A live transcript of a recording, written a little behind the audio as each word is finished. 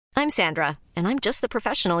I'm Sandra, and I'm just the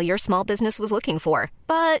professional your small business was looking for.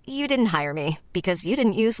 But you didn't hire me because you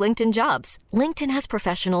didn't use LinkedIn Jobs. LinkedIn has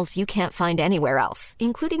professionals you can't find anywhere else,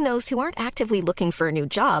 including those who aren't actively looking for a new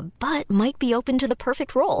job, but might be open to the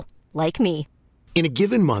perfect role, like me. In a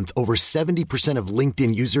given month, over 70% of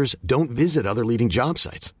LinkedIn users don't visit other leading job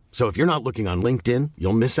sites. So if you're not looking on LinkedIn,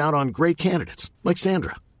 you'll miss out on great candidates like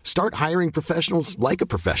Sandra. Start hiring professionals like a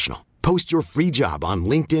professional. Post your free job on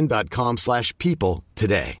linkedin.com/people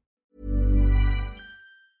today.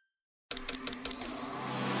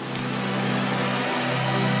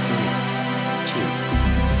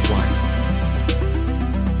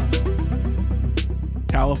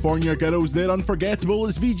 California Girls, They're Unforgettable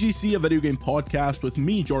is VGC, a video game podcast with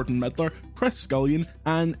me, Jordan Midler, Chris Scullion,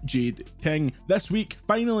 and Jade King. This week,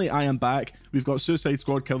 finally, I am back. We've got Suicide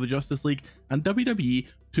Squad, Kill the Justice League, and WWE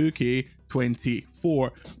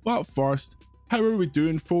 2K24. But first, how are we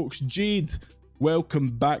doing, folks? Jade, welcome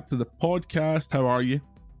back to the podcast. How are you?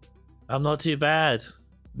 I'm not too bad.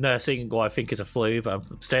 Nursing what I think is a flu, but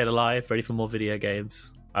I'm staying alive, ready for more video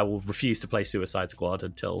games. I will refuse to play Suicide Squad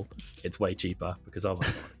until it's way cheaper because I'm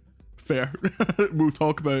fair. We'll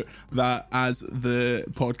talk about that as the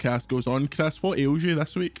podcast goes on. Chris, what ails you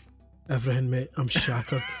this week? Everything, mate. I'm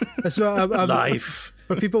shattered. That's what I'm life.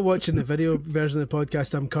 For people watching the video version of the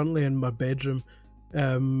podcast, I'm currently in my bedroom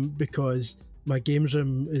because my games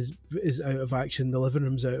room is out of action. The living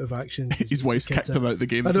room's out of action. His wife's kicked him out the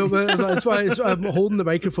game. I know, but that's why I'm holding the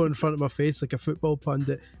microphone in front of my face like a football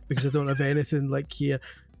pundit because I don't have anything like here.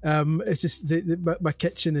 It's just my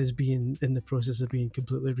kitchen is being in the process of being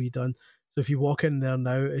completely redone. So if you walk in there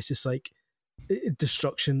now, it's just like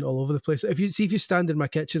destruction all over the place. If you stand in my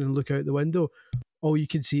kitchen and look out the window, all you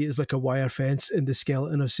can see is like a wire fence and the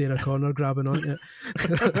skeleton of Sarah Connor grabbing onto it.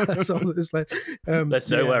 That's all it's like. There's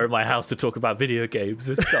nowhere in my house to talk about video games.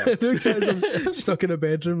 I'm stuck in a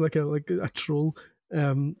bedroom like a troll.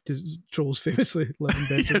 Because trolls famously live in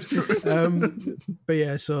bedrooms. But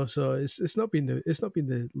yeah, so it's not been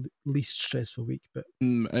the least stressful week, but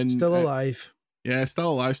and still alive. Yeah,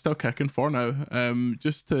 still alive, still kicking for now.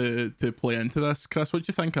 Just to play into this, Chris, what do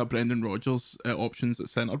you think of Brendan Rodgers' options at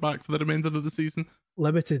centre back for the remainder of the season?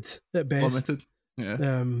 Limited at best. Limited,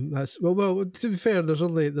 yeah. That's well. To be fair,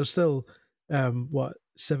 there's still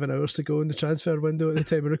 7 hours to go in the transfer window at the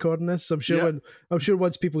time of recording this. So I'm sure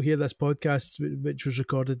once people hear this podcast, which was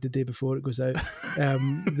recorded the day before it goes out,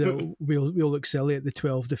 we'll look silly at the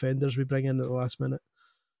 12 defenders we bring in at the last minute.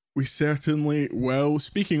 We certainly will.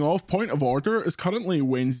 Speaking of, point of order is currently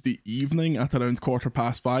Wednesday evening at around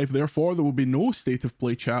 5:15. Therefore, there will be no State of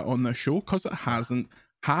Play chat on this show because it hasn't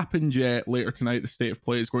happened yet. Later tonight, the State of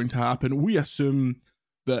Play is going to happen. We assume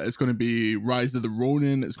that it's going to be Rise of the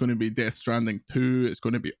Ronin, it's going to be Death Stranding 2, it's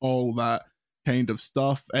going to be all that kind of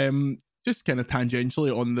stuff. Just kind of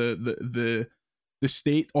tangentially on the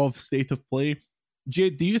state of play.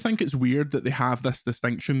 Jade, do you think it's weird that they have this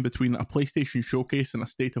distinction between a PlayStation Showcase and a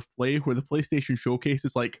State of Play, where the PlayStation Showcase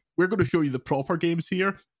is like, we're going to show you the proper games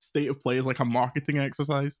here, State of Play is like a marketing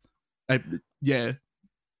exercise? Yeah.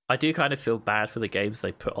 I do kind of feel bad for the games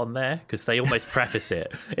they put on there because they almost preface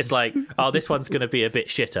it. It's like, oh, this one's going to be a bit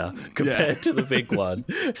shitter compared to the big one.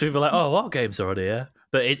 So people are like, oh, what games are on here?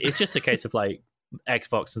 But it's just a case of like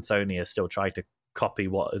Xbox and Sony are still trying to copy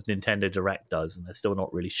what Nintendo Direct does, and they're still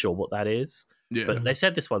not really sure what that is. Yeah. But they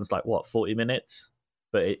said this one's like, 40 minutes?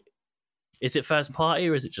 But is it first party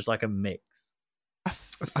or is it just like a mix?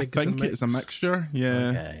 I think it's a mixture, yeah.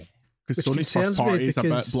 Okay. Because Sony's first party is a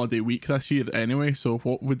bit bloody weak this year anyway, so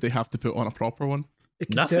what would they have to put on a proper one?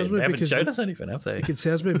 Nothing. They haven't shown us anything, have they? It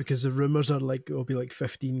concerns me because the rumours are like, it'll be like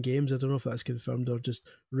 15 games. I don't know if that's confirmed or just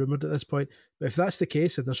rumoured at this point. But if that's the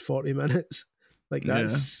case and there's 40 minutes, like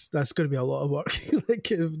that's going to be a lot of work. Like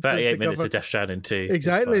 38 minutes of Death Stranding 2.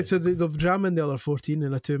 Exactly. So they'll jam in the other 14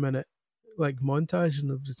 in a 2-minute like montage, and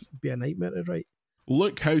it'll just be a nightmare to write.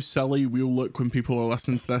 Look how silly we'll look when people are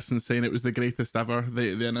listening to this and saying it was the greatest ever.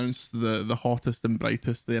 They announced the hottest and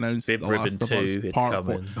brightest. They announced Vib Ribbon 2, it's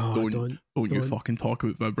coming. Don't you fucking talk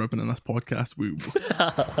about Vib Ribbon in this podcast.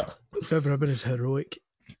 Vib Ribbon is heroic.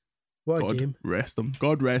 What a game.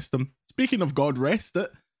 God rest him. Speaking of God rest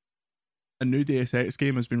it, a new Deus Ex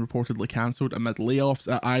game has been reportedly cancelled amid layoffs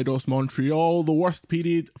at Eidos Montreal. The worst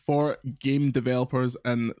period for game developers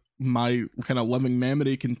in my kind of living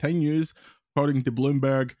memory continues. According to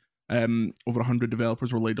Bloomberg, over 100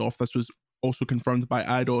 developers were laid off. This was also confirmed by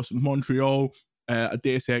Eidos Montreal. A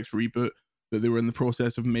Deus Ex reboot that they were in the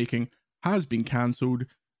process of making has been cancelled.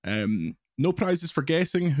 No prizes for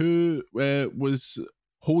guessing who was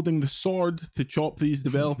holding the sword to chop these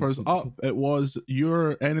developers up. It was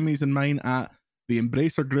your enemies and mine at the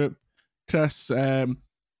Embracer Group. Chris,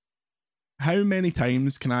 How many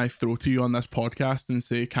times can I throw to you on this podcast and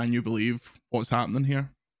say, can you believe what's happening here?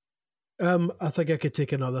 I think I could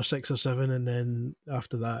take another 6 or 7, and then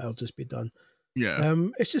after that, I'll just be done. Yeah.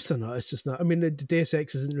 It's just not. It's just not. I mean, the Deus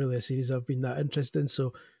Ex isn't really a series I've been that interested in.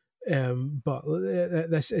 So, but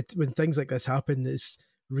when things like this happen, it's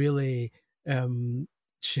really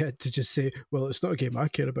shit to just say, well, it's not a game I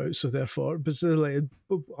care about, so therefore. But so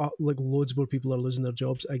like loads more people are losing their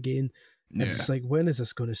jobs again. And it's like, when is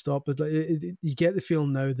this going to stop? But like, you get the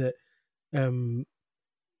feeling now that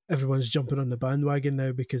everyone's jumping on the bandwagon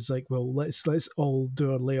now because, like, well, let's all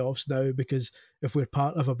do our layoffs now, because if we're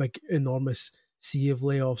part of a big enormous sea of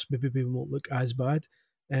layoffs, maybe we won't look as bad.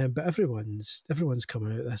 But everyone's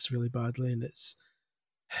coming out of this really badly, and it's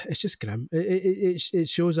just grim. It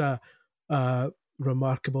shows a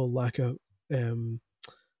remarkable lack of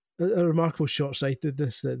a remarkable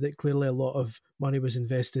short-sightedness that clearly a lot of money was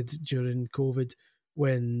invested during COVID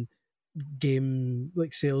when game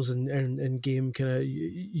like sales and game kind of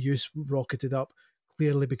use rocketed up,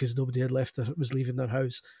 clearly because nobody was leaving their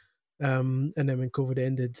house, and then when COVID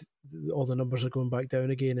ended, all the numbers are going back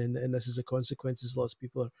down again, and this is the consequences. Lots of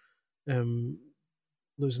people are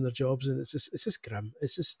losing their jobs, and it's just grim.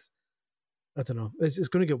 It's just, I don't know, it's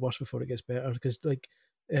going to get worse before it gets better, because like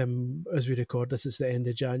as we record this, it's the end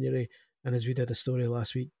of January, and as we did a story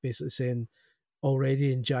last week basically saying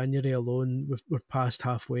already in January alone we're past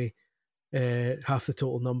halfway, half the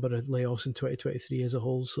total number of layoffs in 2023 as a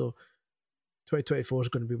whole. So 2024 is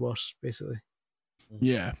going to be worse, basically.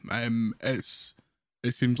 Yeah, it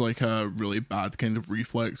seems like a really bad kind of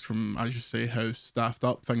reflex from, as you say, how staffed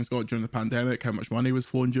up things got during the pandemic, how much money was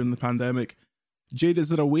flowing during the pandemic. Jade, is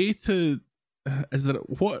there a way to,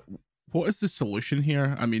 what is the solution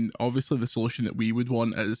here? I mean, obviously the solution that we would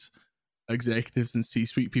want is executives and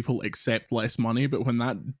C-suite people accept less money, but when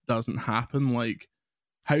that doesn't happen, like,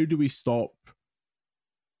 how do we stop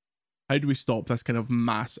this kind of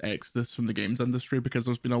mass exodus from the games industry? Because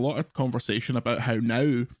there's been a lot of conversation about how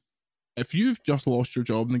now, if you've just lost your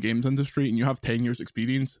job in the games industry and you have 10 years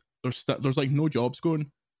experience, there's like no jobs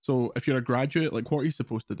going. So if you're a graduate, like, what are you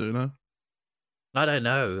supposed to do now? I don't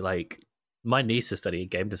know. Like, my niece is studying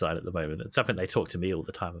game design at the moment, and something they talk to me all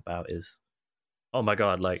the time about is, oh my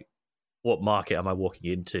God, like, what market am I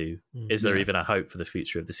walking into? Is there even a hope for the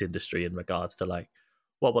future of this industry in regards to, like,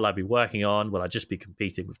 what will I be working on? Will I just be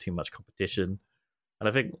competing with too much competition? And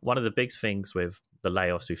I think one of the big things with the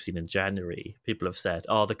layoffs we've seen in January, people have said,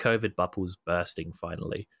 oh, the COVID bubble's bursting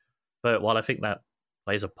finally. But while I think that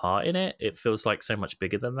plays a part in it, it feels like so much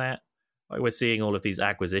bigger than that. Like, we're seeing all of these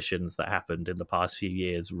acquisitions that happened in the past few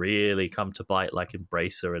years really come to bite, like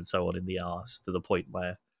Embracer and so on, in the arse, to the point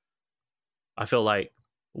where I feel like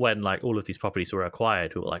when like all of these properties were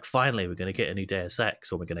acquired, we were like, finally, we're going to get a new Deus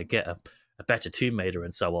Ex, or we're going to get a better Tomb Raider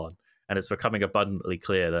and so on. And it's becoming abundantly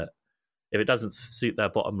clear that if it doesn't suit their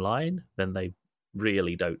bottom line, then they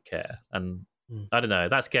really don't care. And I don't know,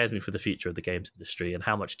 that scares me for the future of the games industry and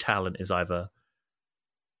how much talent is either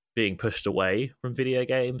being pushed away from video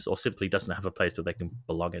games or simply doesn't have a place where they can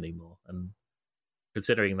belong anymore. And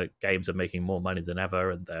considering that games are making more money than ever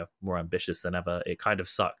and they're more ambitious than ever, it kind of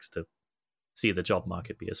sucks to see the job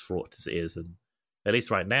market be as fraught as it is. And at least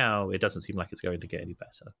right now, it doesn't seem like it's going to get any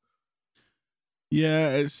better. Yeah,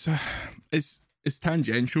 it's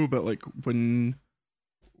tangential, but like when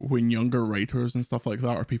younger writers and stuff like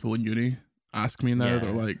that, or people in uni ask me now,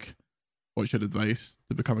 they're like, what's your advice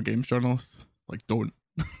to become a games journalist? Like, don't.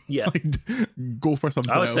 Yeah. Like, go for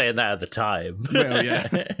something I was else. saying that at the time. Well, yeah.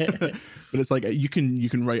 But it's like you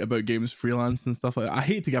can write about games freelance and stuff like that. I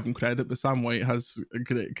hate to give him credit, but Sam White has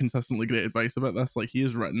consistently great advice about this. Like, he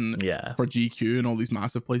has written for GQ and all these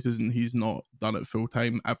massive places, and he's not done it full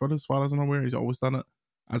time ever, as far as I'm aware. He's always done it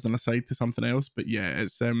as an aside to something else. But yeah,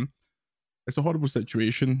 it's a horrible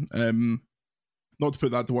situation. Not to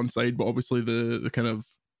put that to one side, but obviously the kind of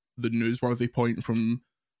the newsworthy point from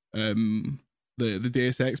the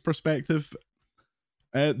Deus Ex perspective,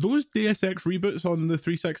 those Deus Ex reboots on the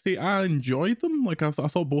 360, I enjoyed them. Like, I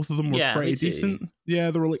thought both of them were pretty decent. Yeah,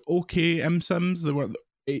 they were like okay Sims. They were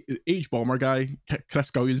H-Bomber guy, Chris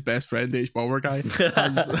Scullion's best friend, H-Bomber guy,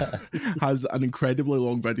 has an incredibly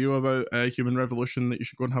long video about Human Revolution that you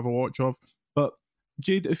should go and have a watch of. But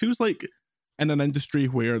Jade, it feels like in an industry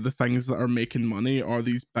where the things that are making money are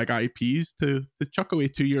these big IPs, to chuck away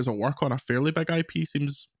 2 years of work on a fairly big IP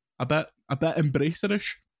seems a bit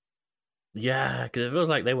embracer-ish. Yeah, because it feels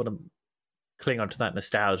like they want to cling onto that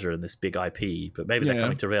nostalgia and this big IP, but maybe they're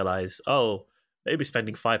coming to realize, maybe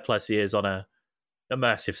spending 5+ years on a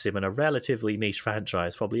immersive sim in a relatively niche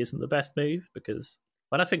franchise probably isn't the best move. Because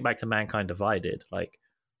when I think back to Mankind Divided, like,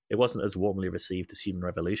 it wasn't as warmly received as Human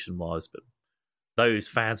Revolution was, but those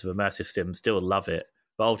fans of immersive sims still love it.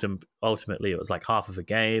 But ultimately, it was like half of a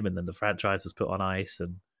game, and then the franchise was put on ice.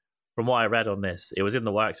 And from what I read on this, it was in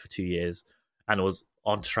the works for 2 years and was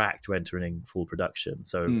on track to entering full production.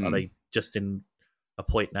 So are they just in a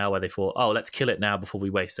point now where they thought, oh, let's kill it now before we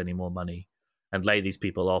waste any more money and lay these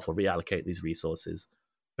people off or reallocate these resources?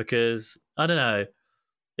 Because, I don't know,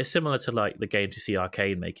 it's similar to like the games you see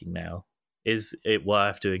Arcane making now. Is it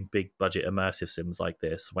worth doing big budget immersive sims like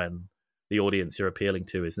this when the audience you're appealing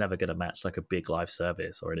to is never going to match like a big live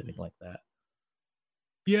service or anything like that?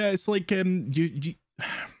 Yeah, it's like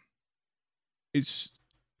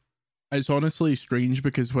it's honestly strange,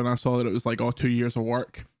 because when I saw that it was like 2 years of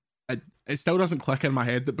work, it still doesn't click in my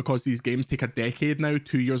head that because these games take a decade now,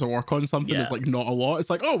 2 years of work on something is like not a lot. It's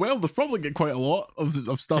like, oh well, they've probably got quite a lot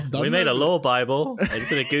of stuff done. We made a law Bible. It's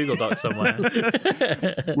in a Google Doc somewhere.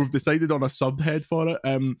 We've decided on a subhead for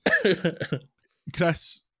it.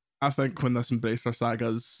 Chris, I think when this Embracer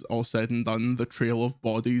Saga's all said and done, the trail of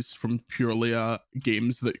bodies from purely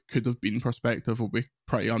games that could have been perspective will be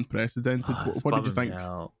pretty unprecedented. What did you think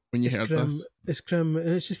when you heard this? It's grim, and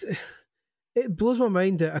it's just, it blows my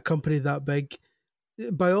mind that a company that big,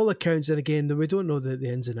 by all accounts, and again, we don't know the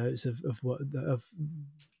ins and outs of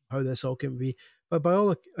how this all can be, but by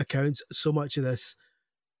all accounts, so much of this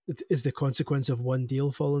is the consequence of one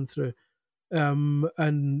deal falling through.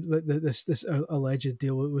 And like this alleged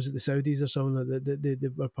deal, was it the Saudis or something that they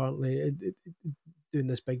were apparently doing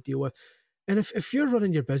this big deal with? And if you're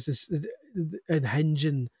running your business and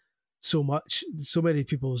hinging so many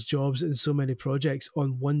people's jobs and so many projects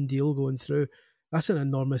on one deal going through, that's an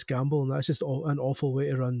enormous gamble, and that's just an awful way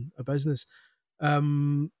to run a business.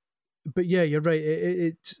 But yeah, you're right.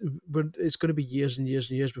 It's going to be years and years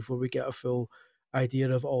and years before we get a full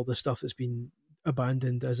idea of all the stuff that's been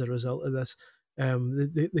abandoned as a result of this.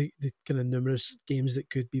 The kind of numerous games that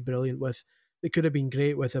could be brilliant with, that could have been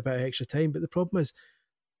great with a bit of extra time. But the problem is,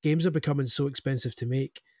 games are becoming so expensive to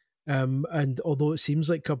make. And although it seems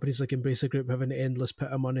like companies like Embracer Group have an endless pit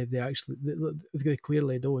of money, they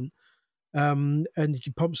clearly don't. And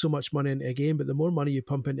you pump so much money into a game, but the more money you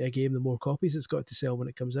pump into a game, the more copies it's got to sell when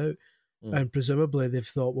it comes out. And presumably they've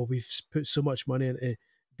thought, well, we've put so much money into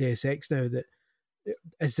Deus Ex now that,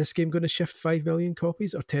 is this game going to shift 5 million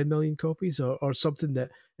copies or 10 million copies or something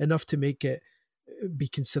that enough to make it be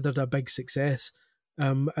considered a big success?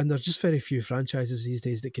 And there's just very few franchises these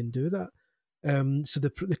days that can do that. So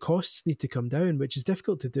the costs need to come down, which is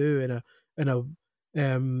difficult to do in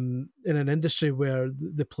an industry where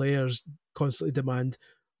the players constantly demand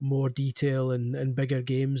more detail and bigger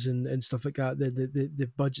games and stuff like that.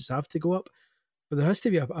 The budgets have to go up, but there has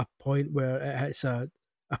to be a point where it hits a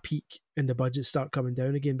peak and the budgets start coming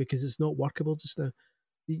down again, because it's not workable just now.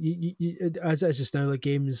 As it is just now, like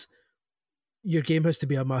games, your game has to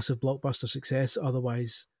be a massive blockbuster success,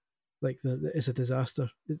 otherwise like it's a disaster.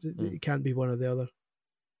 It can't be one or the other.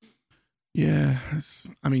 Yeah,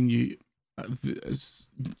 you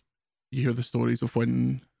hear the stories of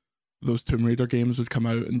when those Tomb Raider games would come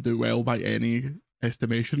out and do well by any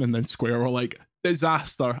estimation, and then Square were like,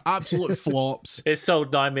 disaster, absolute flops. It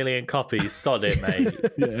sold 9 million copies, sod it, mate.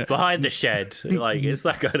 Yeah. Behind the shed, like it's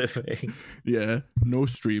that kind of thing. Yeah, no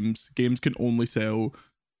streams. Games can only sell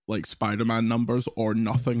like Spider-Man numbers or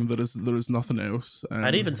nothing. There is nothing else.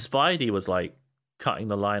 And even Spidey was like cutting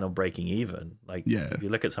the line on breaking even. Like, if you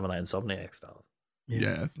look at some of that Insomniac stuff.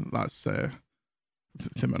 Yeah, that's the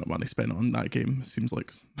amount of money spent on that game seems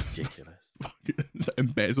like ridiculous.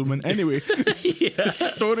 Embezzlement. Anyway,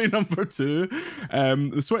 story number 2.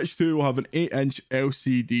 The Switch 2 will have an 8-inch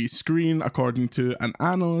LCD screen, according to an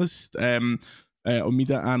analyst.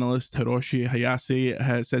 Omida analyst Hiroshi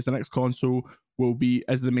Hayase says the next console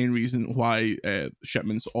is the main reason why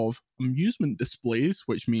shipments of amusement displays,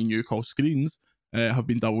 which me and you call screens, have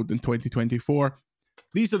been doubled in 2024.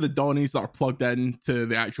 These are the Donnies that are plugged into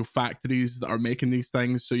the actual factories that are making these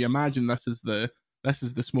things. So you imagine this is the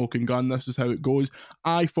smoking gun. This is how it goes.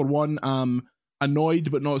 I, for one, am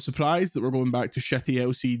annoyed but not surprised that we're going back to shitty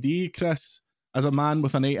LCD. Chris, as a man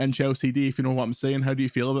with an 8-inch LCD, if you know what I'm saying, how do you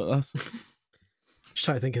feel about this? Just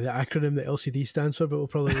trying to think of the acronym that LCD stands for, but we'll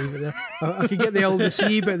probably leave it there. I could get the L and the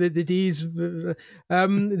C, but the D's.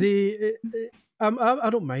 I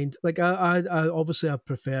don't mind. Like I obviously I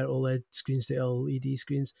prefer OLED screens to LED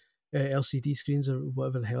screens, LCD screens or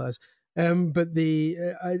whatever the hell it is. But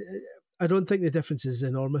I don't think the difference is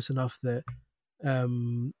enormous enough that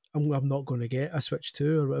I'm not going to get a Switch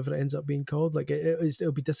 2 or whatever it ends up being called. Like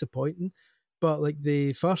it'll be disappointing. But like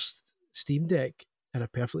the first Steam Deck had a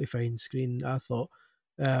perfectly fine screen, I thought.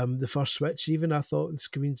 The first Switch, even, I thought the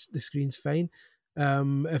screen's fine.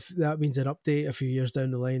 If that means an update a few years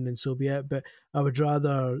down the line, then so be it. But I would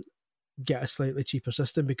rather get a slightly cheaper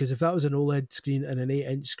system, because if that was an OLED screen and an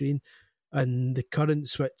 8-inch screen, and the current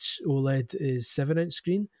Switch OLED is 7-inch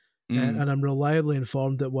screen, and I'm reliably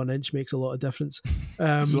informed that 1 inch makes a lot of difference.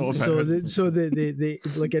 So the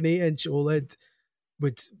like an 8-inch OLED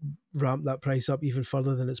would ramp that price up even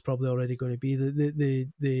further than it's probably already going to be.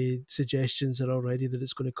 The suggestions are already that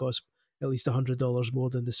it's going to cost at least $100 more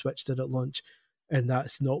than the Switch did at launch, and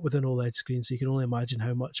that's not with an OLED screen. So you can only imagine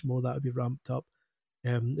how much more that would be ramped up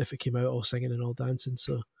if it came out all singing and all dancing.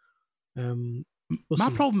 So my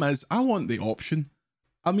problem is I want the option.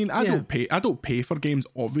 I mean, I don't pay for games,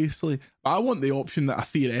 obviously, but I want the option that a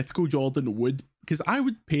theoretical Jordan would, because I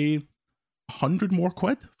would pay £100 more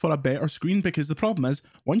for a better screen. Because the problem is,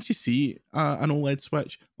 once you see an OLED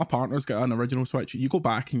Switch, my partner's got an original Switch, you go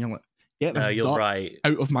back and you're like, get this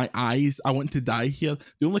out of my eyes, I want to die here.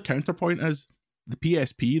 The only counterpoint is the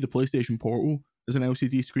PSP, the PlayStation Portal, is an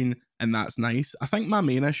LCD screen, and that's nice. I think my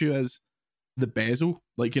main issue is the bezel.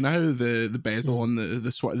 Like, you know how the bezel on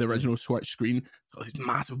the original Switch screen, it's got these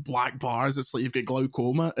massive black bars. It's like you've got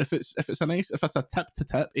glaucoma. If it's a tip to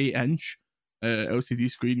tip 8-inch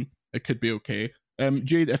LCD screen, it could be okay.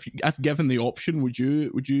 Jade, if given the option, would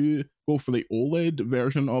you go for the OLED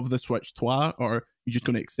version of the Switch 2, or are you just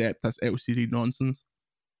going to accept this LCD nonsense?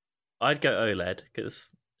 I'd go OLED,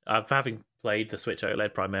 because having played the Switch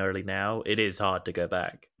OLED primarily now, it is hard to go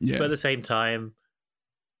back. Yeah. But at the same time,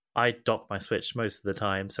 I dock my Switch most of the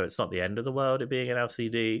time, so it's not the end of the world it being an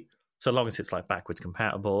LCD. So long as it's like backwards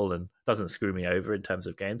compatible and doesn't screw me over in terms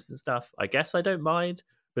of games and stuff, I guess I don't mind.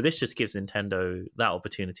 But this just gives Nintendo that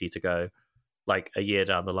opportunity to go like a year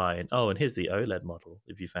down the line, oh, and here's the OLED model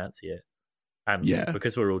if you fancy it. And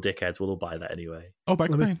because we're all dickheads, we'll all buy that anyway. Oh,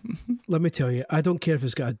 let me tell you, I don't care if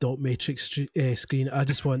it's got a dot matrix screen. I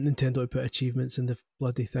just want Nintendo to put achievements in the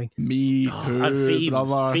bloody thing. Me too, and themes,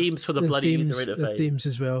 brother. Themes for the bloody user interface. The themes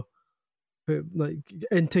as well. But, like,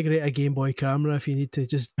 integrate a Game Boy camera if you need to.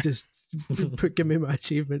 Just give me my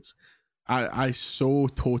achievements. I so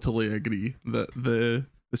totally agree that the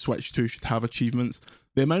Switch 2 should have achievements.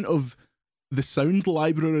 The amount of the sound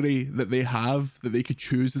library that they have that they could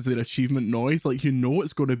choose as their achievement noise, like, you know,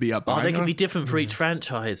 it's going to be a banger. They could be different for each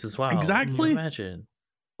franchise as well. Exactly. Imagine.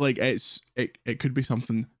 Like, it could be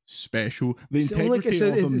something special. The integrity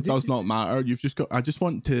of them does not matter. You've just got. I just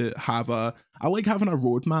want to have I like having a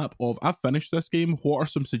roadmap of, I've finished this game. What are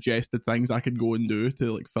some suggested things I could go and do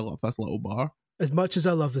to like fill up this little bar? As much as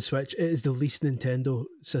I love the Switch, it is the least Nintendo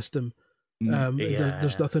system.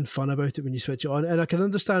 There's nothing fun about it when you switch it on, and I can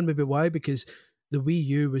understand maybe why, because the Wii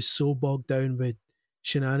U was so bogged down with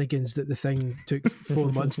shenanigans that the thing took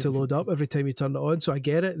 4 months to load up every time you turned it on. So I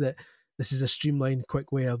get it that this is a streamlined,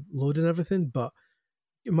 quick way of loading everything, but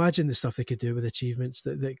imagine the stuff they could do with achievements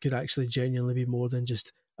that could actually genuinely be more than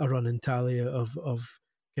just a running tally of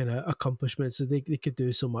kind of accomplishments. So they could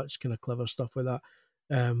do so much kind of clever stuff with that,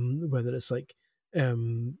 whether it's like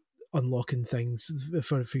unlocking things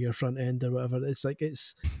for your front end or whatever. It's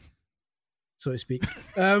so to speak.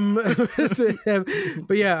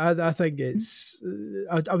 But yeah, I think it's.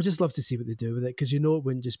 I would just love to see what they do with it, because it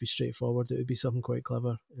wouldn't just be straightforward. It would be something quite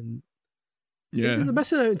clever, and they're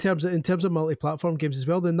missing out in terms of multi-platform games as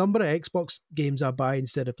well. The number of Xbox games I buy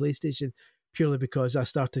instead of PlayStation, purely because I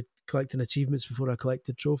started collecting achievements before I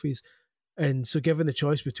collected trophies, and so given the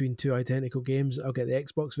choice between two identical games, I'll get the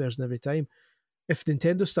Xbox version every time. If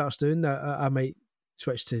Nintendo starts doing that, I might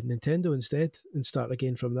switch to Nintendo instead and start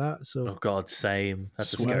again from that. So, oh god, same.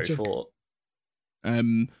 That's a scary thought.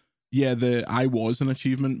 I was an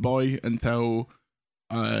achievement boy until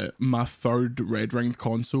my third red ringed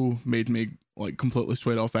console made me like completely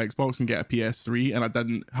switch off Xbox and get a PS3, and I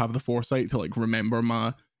didn't have the foresight to like remember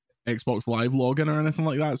my Xbox Live login or anything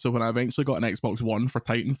like that. So when I eventually got an Xbox One for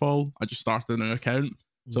Titanfall, I just started a new account.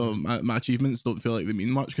 So my achievements don't feel like they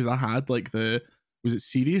mean much, because I had like was it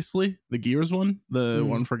Seriously? The Gears one? The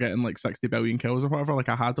one for getting like 60 billion kills or whatever. Like,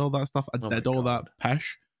 I had all that stuff. I did all that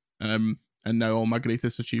pish. And now all my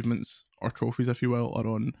greatest achievements, or trophies if you will, are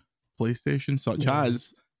on PlayStation, such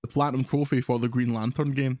as the Platinum Trophy for the Green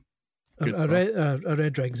Lantern game. A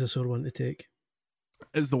red ring's a sore one to take.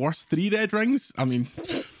 It's the worst. 3 red rings? I mean...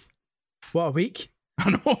 What a week.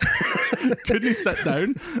 I know. Couldn't sit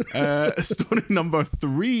down. Story number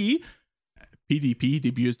 3. PDP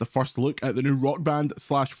debuts the first look at the new Rock Band /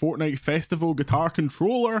 Fortnite Festival guitar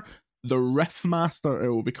controller, the Riffmaster, it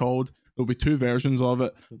will be called. There'll be 2 versions of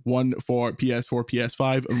it, one for PS4,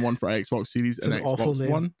 PS5, and one for Xbox Series and Xbox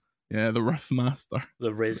One. Yeah, the Riff Master.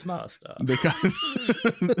 The Riz Master. They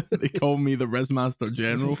call me the Riz Master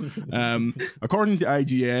General. According to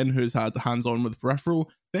IGN, who's had hands-on with peripheral,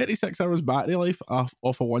 36 hours battery life off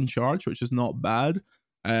of one charge, which is not bad.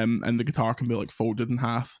 And the guitar can be like folded in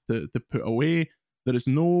half to put away. There is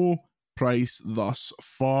no price thus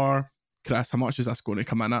far. Chris, how much is this going to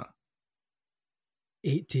come in at?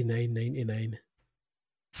 $89.99.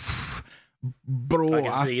 Bro, I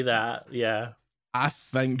can see that. Yeah. I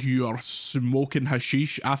think you are smoking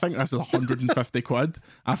hashish. I think this is 150 quid.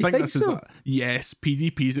 I think this is yes.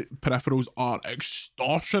 PDP's peripherals are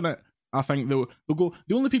extortionate. I think they'll go.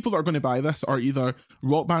 The only people that are going to buy this are either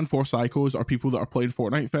Rock Band 4 Psychos or people that are playing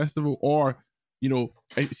Fortnite Festival, or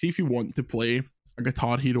see if you want to play a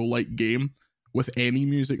Guitar Hero like game with any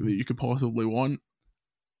music that you could possibly want.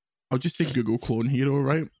 I'll just say Google Clone Hero,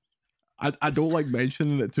 right? I don't like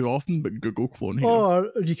mentioning it too often, but Google Clone Hero.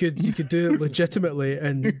 Or you could do it legitimately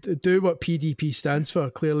and do what PDP stands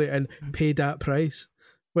for clearly and pay that price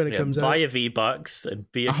when it comes out. Buy a V-Bucks and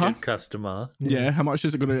be a good customer. Yeah, how much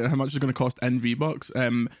is it gonna cost in V-Bucks?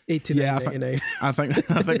 $89.99. I think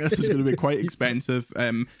this is going to be quite expensive.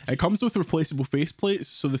 It comes with replaceable faceplates,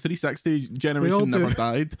 so the 360 generation never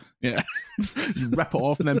died. Yeah, you rip it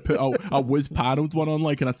off and then put a wood panelled one on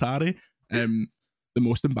like an Atari. The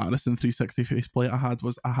most embarrassing 360 faceplate I had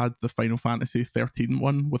was the Final Fantasy 13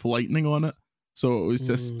 one with lightning on it. So it was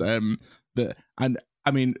just and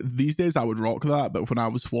I mean, these days I would rock that, but when I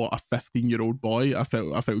was a 15-year-old boy, I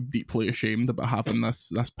felt deeply ashamed about having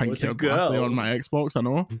this pink-haired lassie on my Xbox. I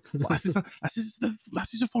know. So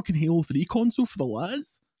this is a fucking Halo 3 console for the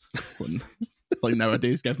lads. It's like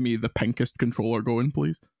nowadays, give me the pinkest controller going,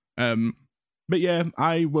 please. But yeah,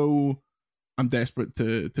 I'm desperate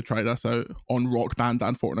to try this out on Rock Band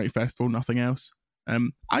and Fortnite Festival, nothing else.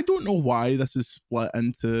 I don't know why this is split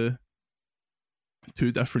into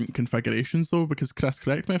two different configurations though, because Chris,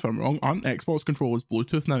 correct me if I'm wrong, aren't Xbox controllers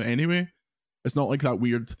Bluetooth now anyway? It's not like that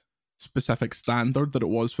weird specific standard that it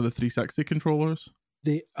was for the 360 controllers.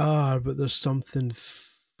 They are, but there's something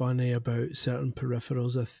funny about certain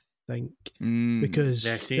peripherals, I think, because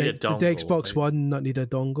the Xbox One not need a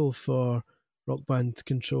dongle for Rock Band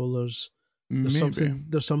controllers. There's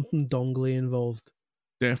something dongly involved.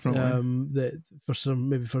 Definitely. That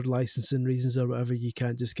maybe for licensing reasons or whatever, you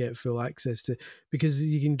can't just get full access to, because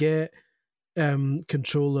you can get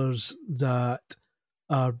controllers that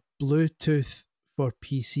are Bluetooth for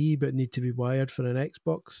PC but need to be wired for an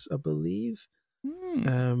Xbox, I believe.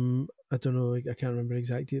 I don't know, I can't remember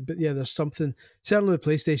exactly, but yeah, there's something. Certainly with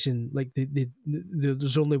PlayStation, like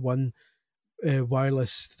there's only one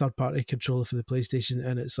wireless third-party controller for the PlayStation,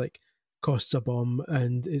 and it's like costs a bomb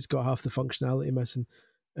and it's got half the functionality missing.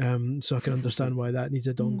 So I can understand why that needs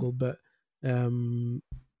a dongle, but I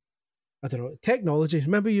don't know. Technology.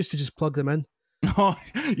 Remember, you used to just plug them in. Oh,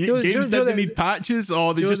 games didn't need patches,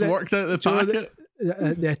 or they just worked out the packet.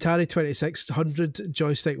 The Atari 2600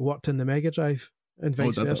 joystick worked in the Mega Drive, and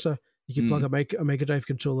vice versa. You could plug a Mega Drive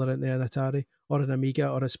controller into an Atari or an Amiga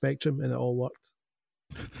or a Spectrum, and it all worked.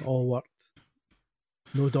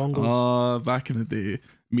 No dongles. Oh, back in the day.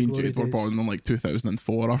 Me and Jade were born in like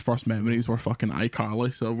 2004. Our first memories were fucking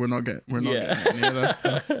iCarly, so we're not getting any of this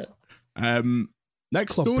stuff.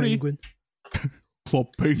 Next Club story. Penguin. Club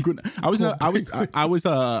Penguin. I was a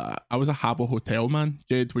Habbo Hotel man.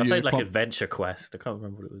 Jade, were I you played like Adventure Quest. I can't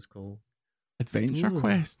remember what it was called. Adventure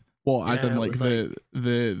Quest? What? As in like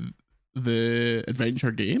the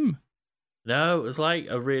adventure game? No, it was like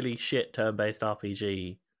a really shit turn-based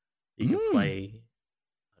RPG. You could play.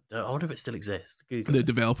 I wonder if it still exists. Google. The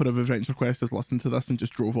developer of Adventure Quest is listening to this and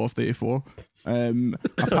just drove off the A4.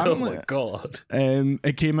 Apparently, oh my god!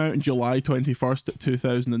 It came out in July 21st,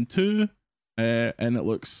 2002, and it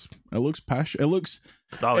looks pish. It looks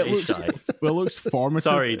formative.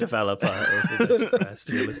 Sorry, developer of Adventure Quest.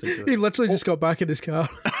 You're listening to it. He literally just got back in his car.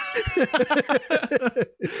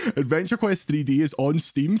 Adventure Quest 3D is on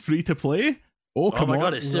Steam, free to play. Oh, come on. Oh my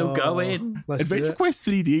god, it's still going. Adventure Quest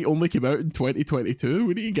 3D only came out in 2022.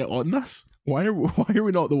 We need to get on this. Why are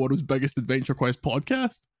we not the world's biggest Adventure Quest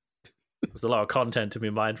podcast? There's a lot of content to be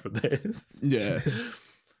mined from this. Yeah.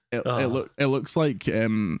 It looks like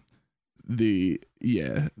these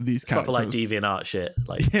characters. Proper like DeviantArt shit.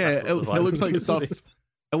 Like it looks like stuff.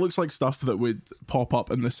 It looks like stuff that would pop up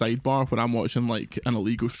in the sidebar when I'm watching like an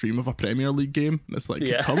illegal stream of a Premier League game. It's like,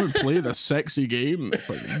 come and play this sexy game. It's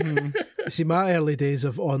like, See, my early days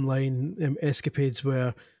of online escapades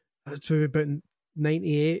were about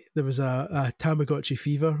 98. There was a Tamagotchi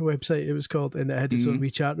Fever website, it was called, and it had its own wee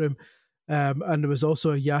chat room. And there was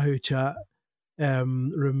also a Yahoo chat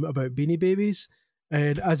room about Beanie Babies.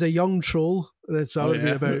 And as a young troll, so I would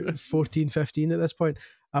have been about 14, 15 at this point,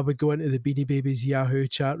 I would go into the Beanie Babies Yahoo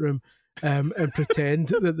chat room and pretend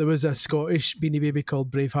that there was a Scottish Beanie Baby called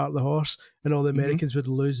Braveheart the Horse, and all the Americans would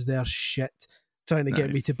lose their shit trying to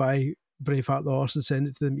get me to buy Braveheart the Horse and send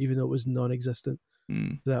it to them, even though it was non-existent.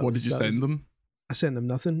 What did you send them? I sent them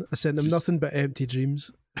nothing. I sent them nothing but empty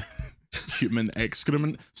dreams. Human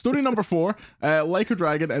excrement. Story number 4. Like a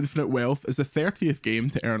Dragon Infinite Wealth is the 30th game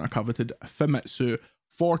to earn a coveted Famitsu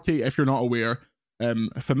 40. If you're not aware,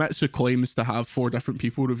 Famitsu claims to have 4 different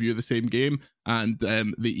people review the same game, and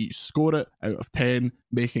they each score it out of 10,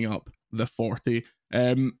 making up the 40.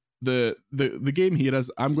 The game here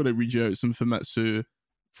is, I'm going to read you out some Famitsu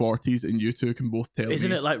 40s, and you two can both tell Isn't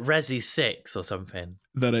me. it like Resi 6 or something?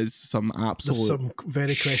 There is some absolute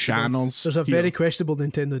channels. There's a very questionable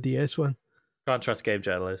Nintendo DS one. Can't trust game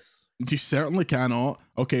journalists. You certainly cannot.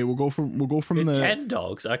 Okay, we'll go from the 10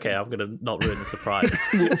 dogs. Okay, I'm gonna not ruin the surprise.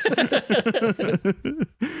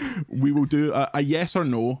 We will do a yes or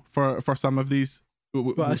no for some of these.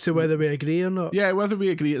 But as to whether we agree or not. Yeah, whether we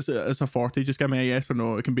agree it's a 40, just give me a yes or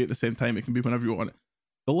no. It can be at the same time. It can be whenever you want it.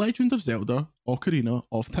 The Legend of Zelda: Ocarina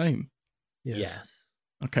of Time. Yes.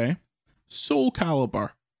 Okay. Soul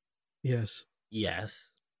Calibur. Yes.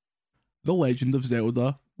 Yes. The Legend of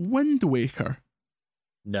Zelda: Wind Waker.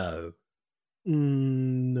 No.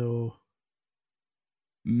 No.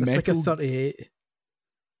 It's like a 38.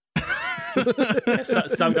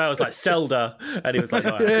 Some guy was like, Zelda, and he was like,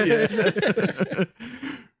 oh, Yeah.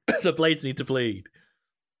 the blades need to bleed.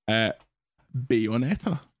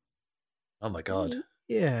 Bayonetta. Oh my god.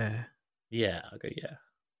 Yeah. Yeah, okay, yeah.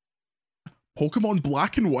 Pokemon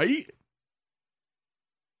Black and White.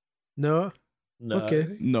 No. No.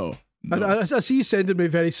 Okay. No. I see you sending me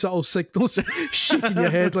very subtle signals, shaking your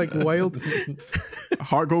head like wild.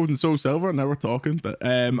 Heart Gold and Soul Silver. Now we're talking. But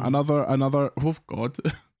another. Oh God.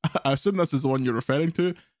 I assume this is the one you're referring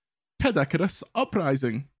to. Kid Icarus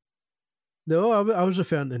Uprising. No, I was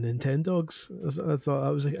referring to Nintendogs. I thought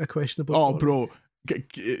that was a questionable. Oh, bro.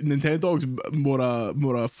 Nintendog's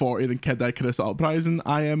more a 40 than Kid Icarus Uprising.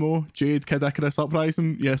 IMO. Jade, Kid Icarus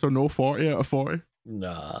Uprising. Yes or no? 40 out of 40.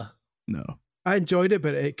 Nah. No. I enjoyed it,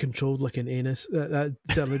 but it controlled like an anus. That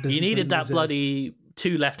certainly doesn't. You needed that bloody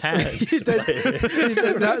 2 left hands.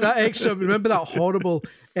 that extra. Remember that horrible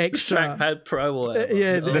extra Trackpad Pro or whatever.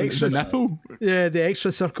 Yeah, The nipple. Yeah, the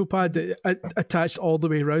extra circle pad that attached all the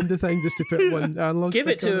way around the thing just to put one analog. Give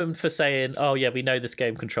it stick to on him for saying, "Oh yeah, we know this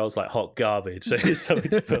game controls like hot garbage, so it's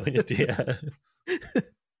something to put on your DS."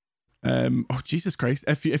 Oh Jesus Christ!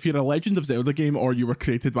 If you're a Legend of Zelda game or you were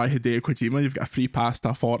created by Hideo Kojima, you've got a free pass to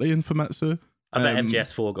a 40 in Famitsu. I bet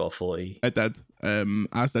MGS4 got a 40. It did.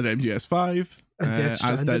 As did MGS5. And Death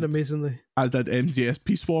Stranding, amazingly. As did MGS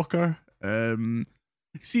Peace Walker.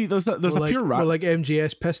 See, there's a pure rat. Or like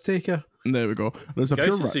MGS Piss Taker. There we go. There's a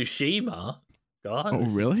Ghost pure of Tsushima. God, oh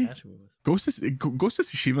really? Ghost of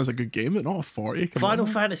Tsushima is a good game, but not a 40. Final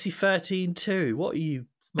Fantasy 13 2. What are you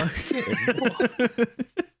smoking?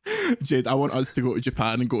 Jade, I want us to go to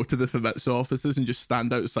Japan and go to the Famitsu offices and just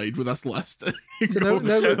stand outside with this list.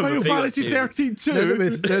 Final Fantasy 13 2. Now that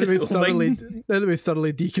we've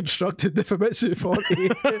thoroughly deconstructed the Famitsu 40.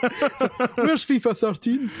 Where's FIFA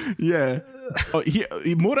 13? Yeah.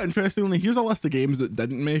 More interestingly, here's a list of games that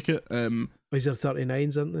didn't make it. These are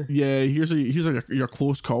 39s, aren't they? Yeah, here's your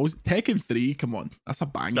close calls. Tekken 3, come on, that's a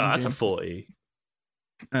banging. No, that's game. a 40.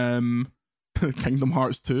 Kingdom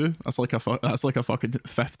Hearts 2, that's like a fucking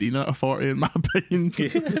 15 out of 40 in my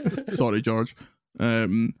opinion. Sorry, George.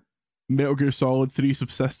 Metal Gear Solid 3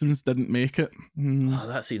 Subsistence didn't make it. Oh,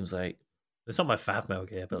 that seems like it's not my fab Metal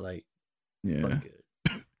Gear, but like, yeah.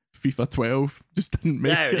 FIFA 12 just didn't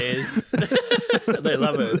make it. There it is. They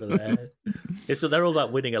love it over there. They're all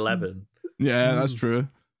about winning 11. Yeah, that's true.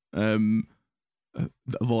 The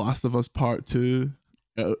Last of Us Part 2.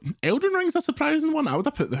 Elden Ring's a surprising one. I would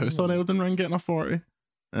have put the house on Elden Ring getting a 40.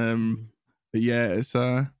 But yeah, it's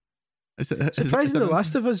surprising. The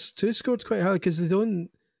Last of Us 2 scored quite high because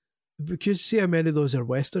see how many of those are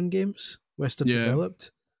Western games, Western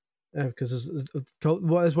developed. Because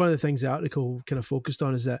one of the things the article kind of focused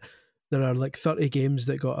on is that there are like 30 games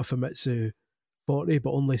that got a Famitsu 40,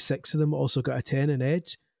 but only 6 of them also got a 10 in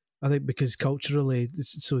Edge. I think because culturally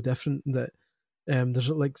it's so different that there's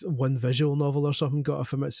like one visual novel or something got a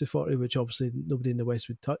Famitsu 40, which obviously nobody in the West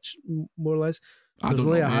would touch, more or less. I don't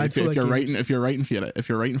know. If you're writing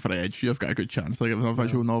for Edge, you've got a good chance. Like if it's a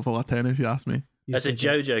visual novel, a 10 if you ask me. There's a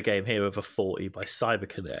JoJo game here with a 40 by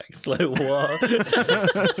CyberConnect. Like what?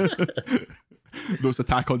 Those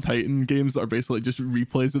Attack on Titan games that are basically just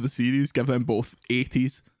replays of the series, give them both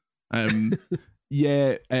 80s.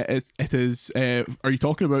 Yeah, it is. Are you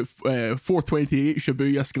talking about 428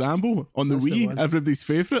 Shibuya Scramble on the That's the Wii? one. Everybody's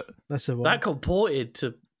favourite? That's the one. That got ported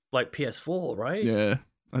to like PS4, right? Yeah,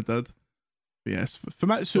 I did. Yes,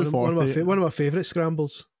 Famitsu one of 40. one of my favourite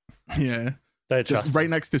scrambles. Yeah, Don't just trust right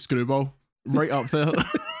them. next to Screwball. Right up there.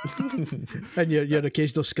 And your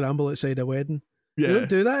occasional scramble outside a wedding. They Yeah. don't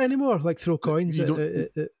do that anymore, like throw coins You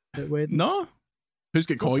at weddings. No? Who's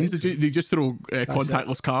got coins? think so. They just throw contactless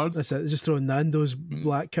That's cards? it. They just throw Nando's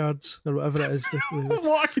black cards or whatever it is.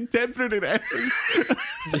 What a contemporary reference.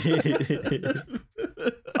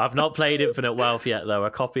 I've not played Infinite Wealth yet, though. A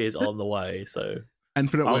copy is on the way, so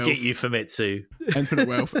Infinite I'll Wealth. get you Famitsu. Infinite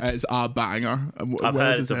Wealth is a banger. I've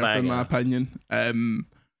heard it's a deserved in my banger. opinion.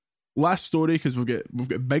 Last story, because we've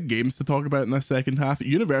got big games to talk about in this second half.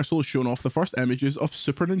 Universal has shown off the first images of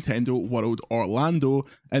Super Nintendo World Orlando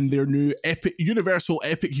and their new Universal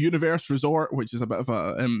Epic Universe Resort, which is a bit of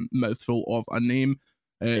a mouthful of a name.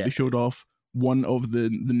 They showed off one of the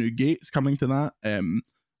new gates coming to that.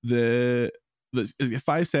 It's got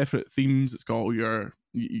 5 separate themes. It's got all your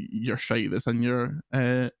shite that's in your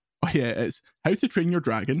it's How to Train Your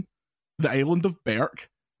Dragon, the Island of Berk,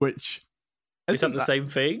 which Is that the same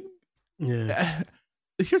thing? Yeah.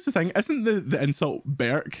 Here's the thing, isn't the insult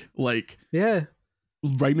Berk like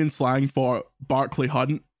rhyming slang for Barclay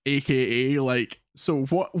Hunt, aka like, so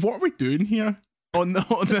what are we doing here on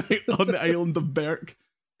the island of Berk?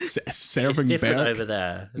 Serving It's different Berk. over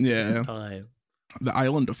there. It's Yeah. a different time. The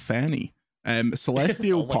island of Fanny.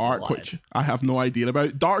 Celestial Oh my Park, God. which I have no idea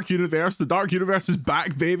about. Dark Universe. The Dark Universe is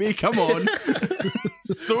back, baby. Come on.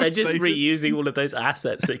 So They're just excited. reusing all of those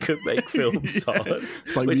assets they could make films Yeah. on,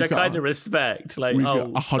 It's like which we've I got kind of respect. Like, We've oh,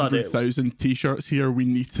 got sod it. 100,000 t-shirts here. We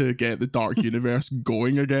need to get the Dark Universe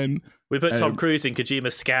going again. We put Tom Cruise in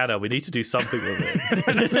Kojima's scanner. We need to do something with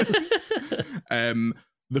it.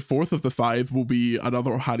 The fourth of the 5 will be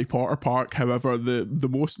another Harry Potter park. However, the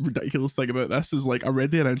most ridiculous thing about this is, like, I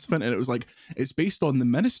read the announcement and it was like, it's based on the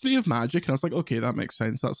Ministry of Magic. And I was like, okay, that makes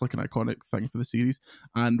sense. That's like an iconic thing for the series.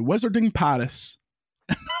 And Wizarding Paris.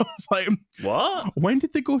 And I was like, What? when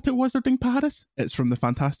did they go to Wizarding Paris? It's from the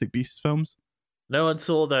Fantastic Beasts films. No one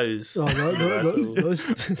saw those. Oh, those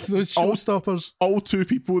showstoppers. All 2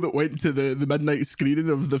 people that went to the midnight screening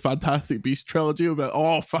of the Fantastic Beasts trilogy were like,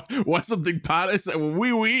 Wizarding Paris,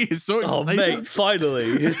 wee, so Oh, excited. mate,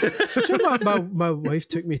 finally. Do you know my wife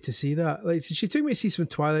took me to see that? Like, she took me to see some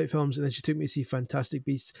Twilight films, and then she took me to see Fantastic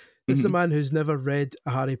Beasts. This is a man who's never read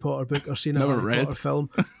a Harry Potter book or seen a Harry Potter film.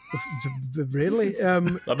 Rarely.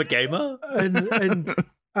 I'm a gamer. And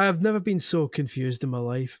I've never been so confused in my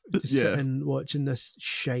life, just sitting watching this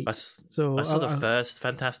shite. I saw the first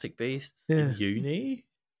Fantastic Beasts in uni.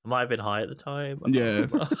 I might have been high at the time. Yeah.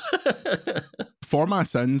 For my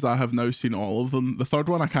sins, I have now seen all of them. The third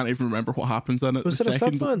one, I can't even remember what happens in it. Was the there a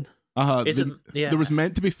second third one? There was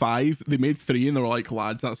meant to be 5. They made 3, and they were like,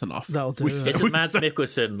 lads, that's enough. That'll do. Isn't Mads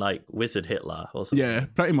Mikkelsen like Wizard Hitler or something? Yeah,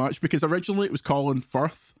 pretty much, because originally it was Colin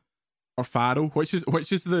Firth or Farrell, which is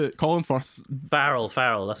the Colin Firth.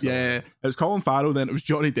 Farrell. That's Yeah, it was Colin Farrell. Then it was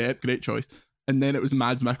Johnny Depp, great choice, and then it was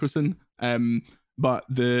Mads Mikkelsen. But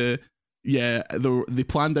they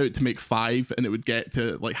planned out to make 5, and it would get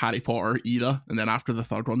to like Harry Potter era, and then after the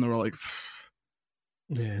third one, they were like,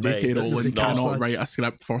 J.K. Rowling cannot write a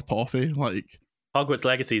script for Toffee. Like, Hogwarts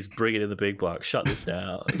Legacy's bringing in the big bucks. Shut this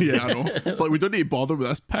down. yeah, I know. It's like, we don't need to bother with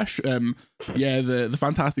this pish. The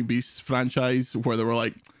Fantastic Beasts franchise, where they were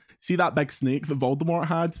like, see that big snake that Voldemort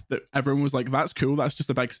had, that everyone was like, that's cool, that's just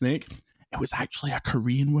a big snake. It was actually a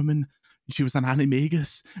Korean woman. She was an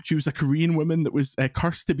animagus. She was a Korean woman that was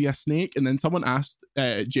cursed to be a snake. And then someone asked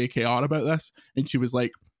JKR about this, and she was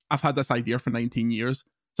like, I've had this idea for 19 years.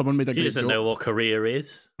 Someone made a great joke. She doesn't know what career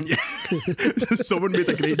is. Someone made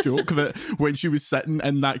a great joke that when she was sitting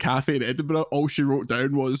in that cafe in Edinburgh, all she wrote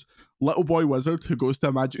down was, little boy wizard who goes to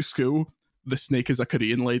a magic school, the snake is a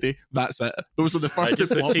Korean lady. That's it. Those were the first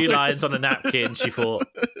Just plot with 2 points. lines on a napkin, she thought,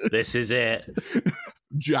 this is it.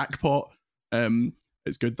 Jackpot.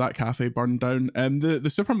 It's good that cafe burned down. The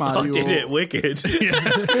Super Mario. Oh, did it? Wicked.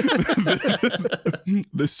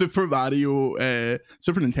 The Super Mario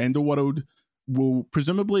Super Nintendo World will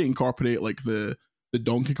presumably incorporate like the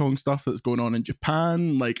Donkey Kong stuff that's going on in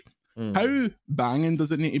Japan. Like, how banging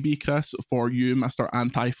does it need to be, Chris, for you, Mr.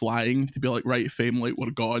 Anti-Flying, to be like, right, family,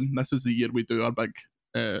 we're gone. This is the year we do our big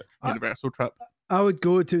Universal trip. I would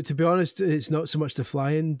go to be honest, it's not so much the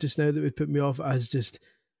flying just now that would put me off as just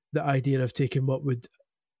the idea of taking what would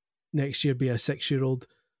next year be a 6-year-old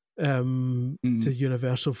to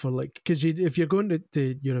Universal for like, because if you're going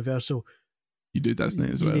to Universal, you do Disney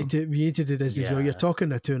as well. You need to do Disney as well. Yeah. You're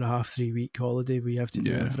talking a 2.5-3 week holiday where you have to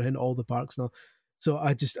do everything, all the parks and all. So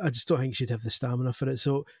I just don't think she'd have the stamina for it.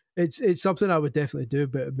 So it's something I would definitely do,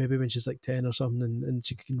 but maybe when she's like 10 or something and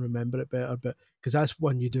she can remember it better. But because that's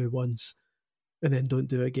one you do once and then don't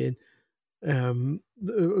do again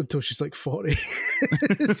until she's like 40.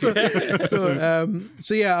 so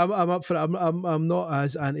yeah, I'm up for it. I'm not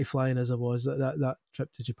as anti-flying as I was. That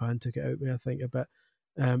trip to Japan took it out of me, I think, a bit.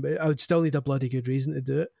 I would still need a bloody good reason to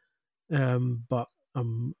do it. But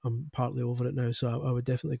I'm partly over it now, so I would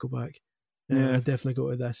definitely go back. I'd definitely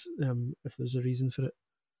go to this if there's a reason for it.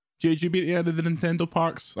 Did you beat the end of the Nintendo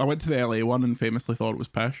parks? I went to the LA one and famously thought it was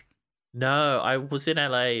pish. No, I was in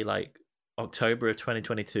LA like October of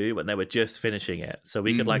 2022 when they were just finishing it, so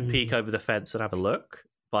we could like peek over the fence and have a look.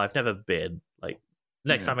 But I've never been. Like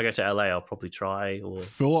next time I go to LA, I'll probably try. Or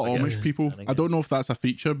full of Amish people. I don't know if that's a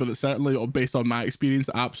feature, but it's certainly based on my experience,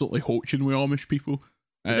 absolutely hoaching with Amish people.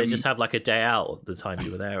 They just have like a day out the time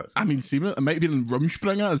you were there. I mean, it might be in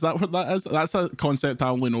Rumspringa. Is that what that is? That's a concept I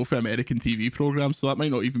only know for American TV programs, so that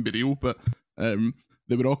might not even be real. But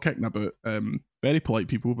they were all kicking about. Very polite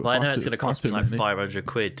people. But I know it's going to cost me like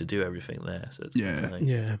 £500 to do everything there. So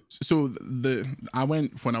yeah. So I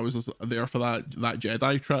went when I was there for that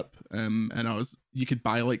Jedi trip, and you could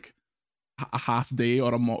buy like a half day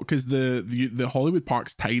or a month because the Hollywood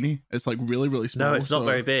park's tiny. It's like really, really small. No, it's not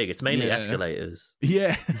very big. It's mainly escalators.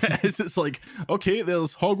 Yeah, it's like, okay,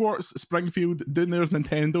 there's Hogwarts, Springfield, down there's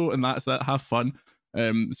Nintendo, and that's it. Have fun.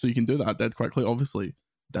 So you can do that dead quickly. Obviously,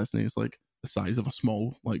 Disney is like the size of a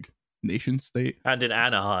small like nation state, and in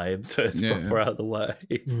Anaheim, so it's proper out of the way.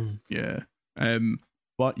 Yeah.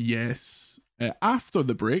 But yes, after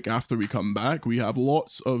the break, after we come back, we have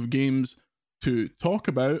lots of games to talk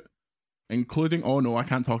about. Including, oh no, I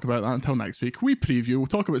can't talk about that until next week. We'll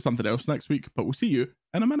talk about something else next week, but we'll see you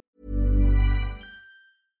in a minute.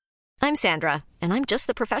 I'm Sandra, and I'm just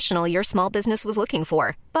the professional your small business was looking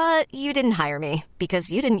for. But you didn't hire me because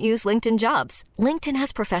you didn't use LinkedIn Jobs. LinkedIn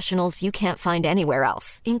has professionals you can't find anywhere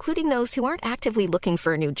else, including those who aren't actively looking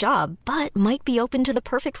for a new job, but might be open to the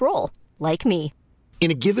perfect role, like me.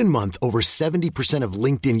 In a given month, over 70% of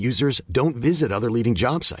LinkedIn users don't visit other leading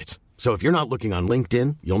job sites. So if you're not looking on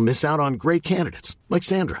LinkedIn, you'll miss out on great candidates like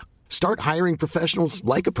Sandra. Start hiring professionals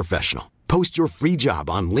like a professional. Post your free job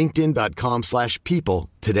on linkedin.com/people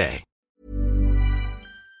today.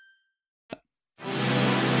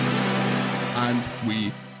 And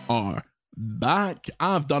we are back.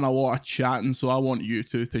 I've done a lot of chatting, so I want you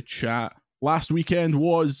two to chat. Last weekend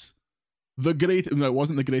was it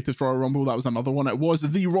wasn't the greatest Royal Rumble. That was another one. It was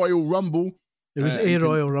the Royal Rumble. It was a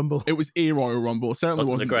Royal Rumble. It was a Royal Rumble. It certainly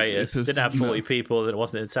wasn't the greatest. Didn't have 40 people, and it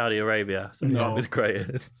wasn't in Saudi Arabia, so it can't be the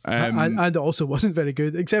greatest. And it also wasn't very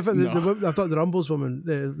good, except for I thought the Rumbles woman,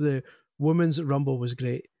 the women's Rumble was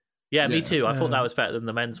great. Yeah, me too. I thought that was better than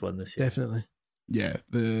the men's one this year. Definitely. Yeah,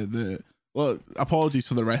 well, apologies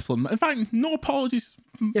for the wrestling. In fact, no apologies.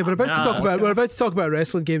 Yeah, we're about to talk about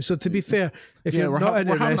wrestling games. So to be fair, if you're not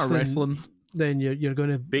into wrestling, then you're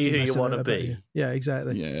going to be who you want to be. Yeah,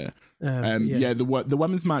 exactly. Yeah. The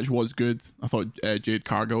women's match was good. I thought Jade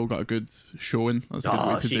Cargill got a good showing. That's a good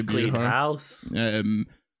way to she debut cleaned her. house.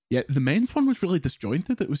 Yeah, the men's one was really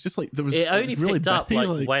disjointed. It was just like it only really picked up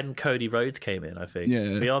bitty, when Cody Rhodes came in. I think.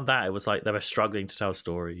 Yeah. Beyond that, it was like they were struggling to tell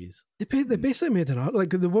stories. They basically made it hard. Like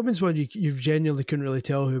the women's one, you genuinely couldn't really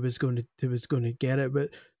tell who was going to get it. But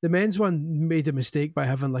the men's one made a mistake by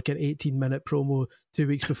having like an 18-minute promo 2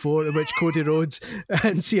 weeks before, in which Cody Rhodes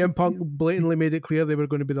and CM Punk blatantly made it clear they were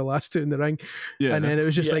going to be the last two in the ring. Yeah. And then it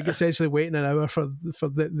was just like essentially waiting an hour for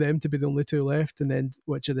them to be the only two left, and then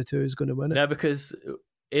which of the two is going to win it? No, because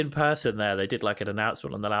in person there, they did like an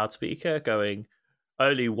announcement on the loudspeaker going,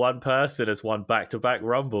 only one person has won back-to-back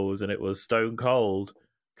Rumbles, and it was Stone Cold.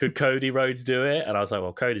 Could Cody Rhodes do it? And I was like,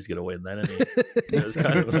 well, Cody's going to win then, isn't he? It was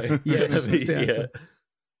kind of like,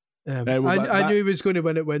 I knew he was going to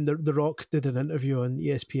win it when The Rock did an interview on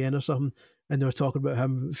ESPN or something, and they were talking about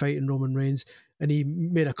him fighting Roman Reigns, and he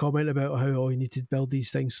made a comment about how you need to build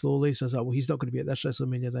these things slowly. So I was like, well, he's not going to be at this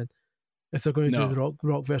WrestleMania then. If they're going to do The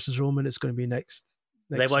Rock versus Roman, it's going to be next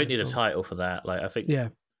they won't need a title for that. Like I think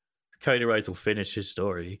Cody Rhodes will finish his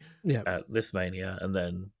story at this Mania, and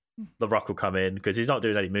then The Rock will come in because he's not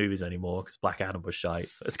doing any movies anymore because Black Adam was shite.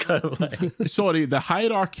 So it's kind of like sorry, the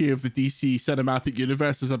hierarchy of the DC cinematic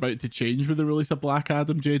universe is about to change with the release of Black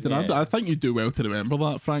Adam, Jade, and I think you do well to remember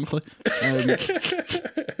that, frankly.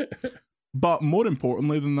 But more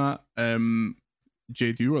importantly than that,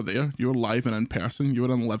 Jade, you were there. You were live and in person. You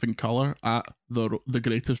were in living colour at the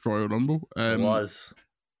greatest Royal Rumble. It was.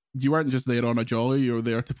 You weren't just there on a jolly. You were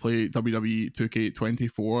there to play WWE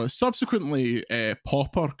 2K24. Subsequently,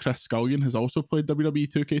 Popper Chris Scullion has also played WWE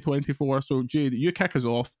 2K24. So Jade, you kick us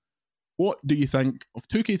off. what do you think of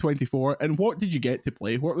 2K24, and what did you get to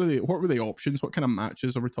play? What were the options? What kind of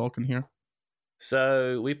matches are we talking here?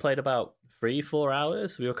 So we played about 3-4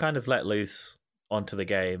 hours. We were kind of let loose onto the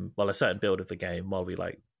game, well, a certain build of the game, while we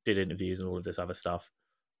like did interviews and all of this other stuff.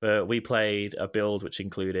 But we played a build which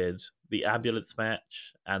included the ambulance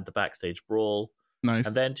match and the backstage brawl. Nice.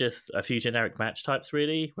 And then just a few generic match types,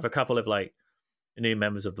 really, with a couple of like new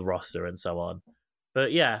members of the roster and so on.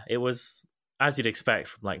 But yeah, it was, as you'd expect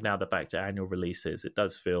from like now they're back to annual releases, it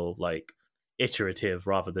does feel like iterative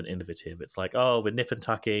rather than innovative. It's like, oh, we're nip and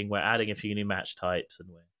tucking, we're adding a few new match types, and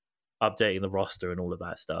we're updating the roster and all of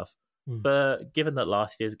that stuff. But given that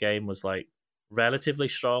last year's game was like relatively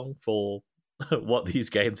strong for what these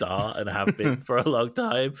games are and have been for a long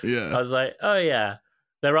time, I was like, oh yeah,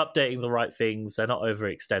 they're updating the right things, they're not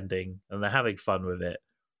overextending, and they're having fun with it.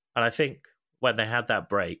 And I think when they had that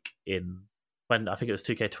break when I think it was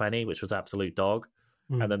 2K20, which was absolute dog,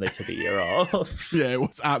 and then they took a year off. Yeah, it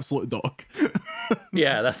was absolute dog.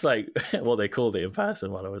 Yeah, that's like what they called it in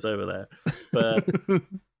person while I was over there.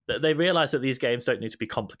 But they realized that these games don't need to be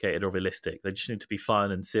complicated or realistic. They just need to be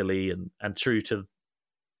fun and silly and true to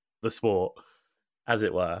the sport, as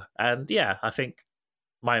it were. And yeah, I think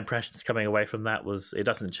my impressions coming away from that was it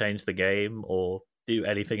doesn't change the game or do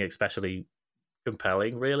anything especially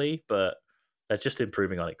compelling, really, but they're just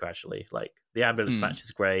improving on it gradually. Like, the ambulance match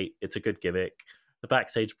is great. It's a good gimmick. The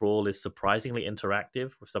backstage brawl is surprisingly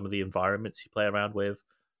interactive with some of the environments you play around with.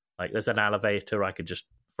 Like, there's an elevator I could just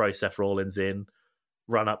throw Seth Rollins in,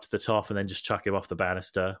 run up to the top, and then just chuck him off the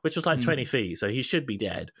banister, which was like 20 feet, so he should be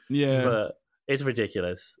dead. Yeah. But it's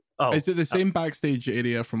ridiculous. Oh, is it the same backstage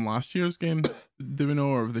area from last year's game? Do we know,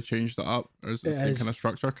 or have they changed it up? Or is it the same kind of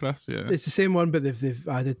structure, Chris? Yeah. It's the same one, but they've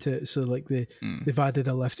added to it. So like they've added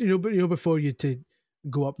a lift. But before you to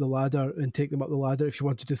go up the ladder and take them up the ladder, if you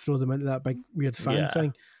wanted to throw them into that big weird fan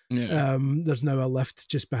thing. Yeah. There's now a lift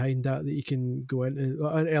just behind that you can go into,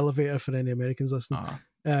 an elevator for any Americans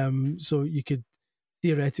listening. So you could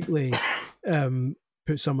theoretically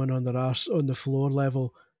put someone on their arse on the floor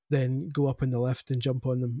level, then go up in the lift and jump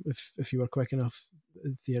on them if you were quick enough,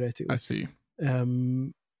 theoretically. I see.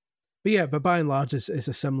 But by and large, it's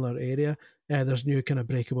a similar area. There's new kind of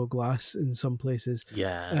breakable glass in some places.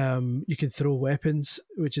 Yeah. You can throw weapons,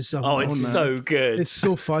 which is something. Oh, it's so good. It's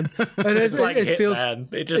so fun. And it's like it feels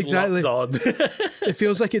it just locks on. It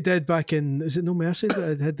feels like it did back in, is it No Mercy that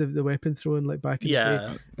it had the weapon throwing like back in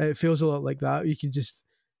the day? It feels a lot like that. You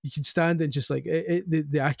can stand and just like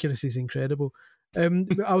the accuracy is incredible.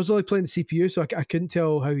 I was only playing the CPU, so I couldn't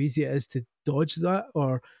tell how easy it is to dodge that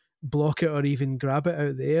or block it or even grab it out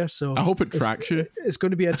of the air. So I hope it tracks you. It's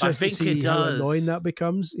going to be interesting to see how annoying that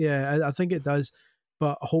becomes. Yeah, I think it does.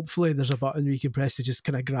 But hopefully there's a button you can press to just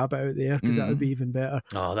kind of grab it out of the air, because that would be even better.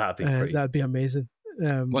 Oh, that'd be pretty. That'd be amazing.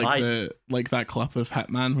 Like that clip of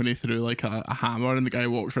Hitman when he threw like a hammer and the guy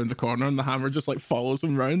walks around the corner and the hammer just like follows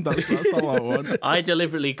him round. That's all I want. I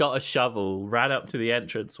deliberately got a shovel, ran up to the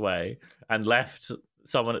entranceway, and left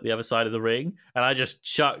someone at the other side of the ring, and I just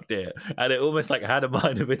chucked it, and it almost like had a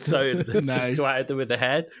mind of its own. Nice. Just twatted them with the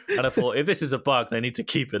head, and I thought, if this is a bug, they need to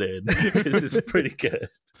keep it in. This is pretty good.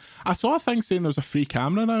 I saw a thing saying there's a free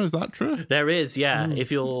camera now. Is that true? There is, yeah.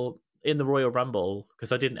 If you're in the Royal Rumble,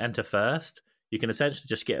 because I didn't enter first, you can essentially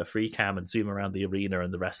just get a free cam and zoom around the arena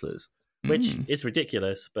and the wrestlers, which is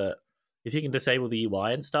ridiculous. But if you can disable the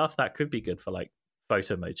UI and stuff, that could be good for like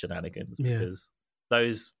photo mode shenanigans, because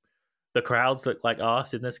the crowds look like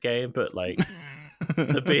arse in this game, but like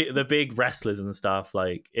the big wrestlers and stuff,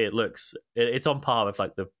 like it's on par with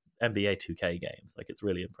like the NBA 2K games. Like, it's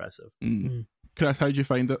really impressive. Chris, how'd you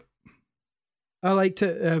find it? I liked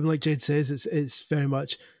it. Like Jade says, it's very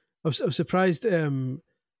much. I was surprised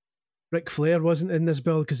Ric Flair wasn't in this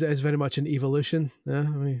build, because it is very much an evolution. Yeah,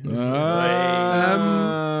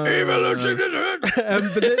 evolution.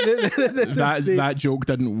 That joke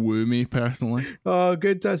didn't woo me personally. Oh,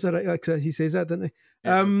 good. That's all right. Like, he says that, didn't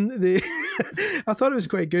he? I thought it was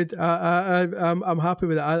quite good. I'm happy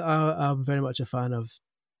with it. I'm very much a fan of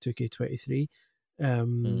 2K23.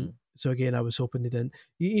 So again, I was hoping they didn't.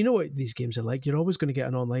 You know what these games are like. You're always going to get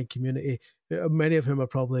an online community, many of whom are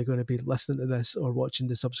probably going to be listening to this or watching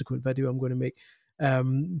the subsequent video I'm going to make.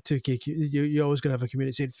 2K, you're always going to have a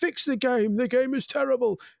community saying, fix the game is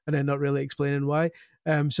terrible, and then not really explaining why.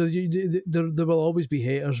 So there will always be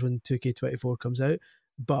haters when 2K24 comes out,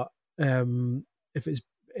 but if it's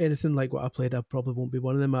anything like what I played, I probably won't be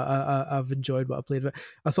one of them. I've enjoyed what I played of it.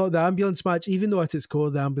 I thought the ambulance match, even though at its core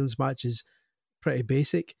the ambulance match is pretty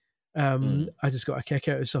basic, I just got a kick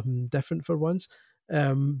out of something different for once.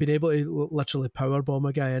 Being able to literally powerbomb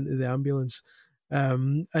a guy into the ambulance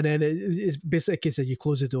And then it's basically a case of you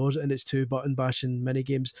close the doors and it's 2 button bashing mini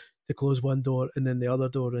games to close one door and then the other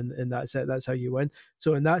door, and that's it. That's how you win.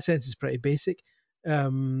 So in that sense, it's pretty basic.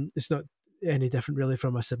 It's not any different really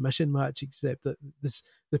from a submission match, except that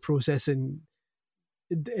the processing,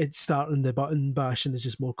 it's starting the button bashing is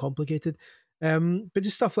just more complicated. But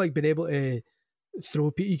just stuff like being able to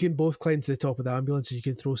throw people. You can both climb to the top of the ambulance, and you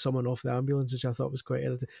can throw someone off the ambulance, which I thought was quite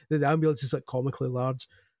irritating. The ambulance is like comically large.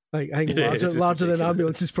 Like, I think larger than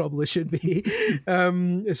ambulances probably should be.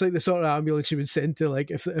 It's like the sort of ambulance you would send to,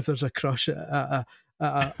 like, if there's a crush at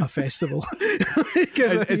a festival.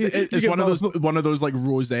 It's one of those like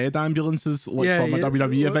Rose Ed ambulances, like from a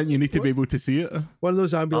WWE event. You need to be able to see it. One of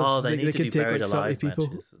those ambulances they can take like 30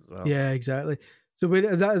 people. As well. Yeah, exactly. So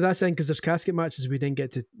that's then because there's casket matches. We didn't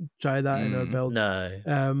get to try that in our build.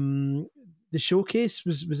 No. The showcase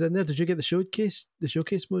was in there. Did you get the showcase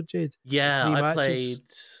mode, Jade? Yeah, I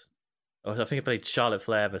think I played Charlotte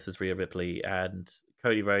Flair versus Rhea Ripley and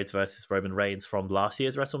Cody Rhodes versus Roman Reigns from last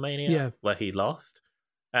year's WrestleMania, where he lost.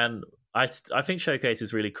 And I think Showcase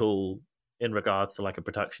is really cool in regards to like a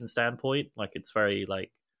production standpoint. Like, it's very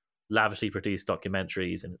like lavishly produced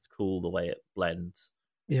documentaries, and it's cool the way it blends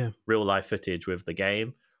real life footage with the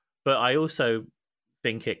game. But I also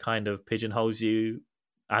think it kind of pigeonholes you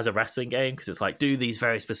as a wrestling game, because it's like, do these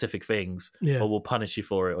very specific things or we'll punish you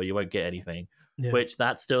for it or you won't get anything, which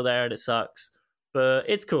that's still there and it sucks. But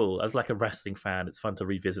it's cool. As like a wrestling fan, it's fun to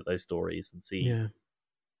revisit those stories and see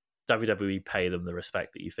WWE pay them the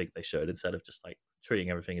respect that you think they should, instead of just like treating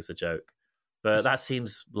everything as a joke. But that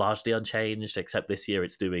seems largely unchanged, except this year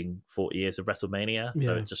it's doing 40 years of WrestleMania.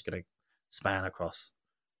 So it's just going to span across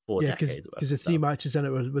 4 decades. Because the 3 matches in it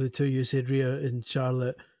were the 2 you said, Rhea and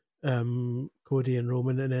Charlotte, Cody and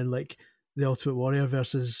Roman, and then like the Ultimate Warrior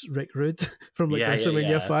versus Rick Rude from like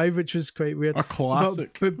WrestleMania 5, which was quite weird. A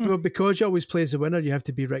classic. But because you always play as the winner, you have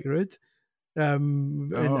to be Rick Rude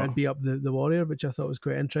and be up the Warrior, which I thought was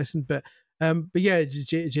quite interesting. But yeah,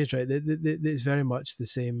 Jay's right. It's very much the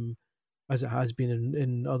same as it has been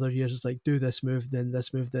in other years. It's like, do this move, then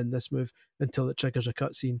this move, then this move, until it triggers a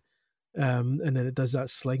cutscene. And then it does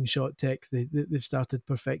that slingshot tech they've started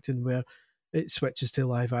perfecting, where it switches to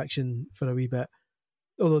live action for a wee bit.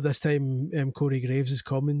 Although this time Corey Graves is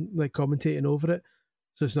commentating over it,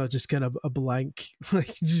 so it's not just kind of a blank,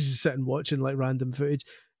 like just sitting watching like random footage.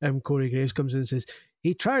 Corey Graves comes in and says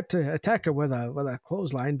he tried to attack her with a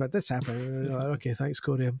clothesline, but this happened. Like, okay, thanks,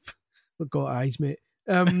 Corey. I've got eyes, mate.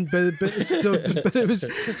 But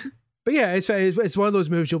yeah, it's one of those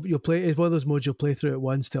moves you'll play. It's one of those modes you'll play through at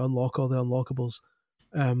once to unlock all the unlockables.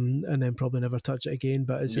 And then probably never touch it again.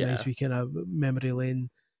 But it's a nice wee kind of memory lane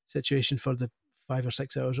situation for the 5 or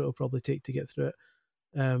 6 hours it'll probably take to get through it.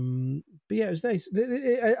 But yeah, it was nice.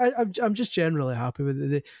 I'm just generally happy with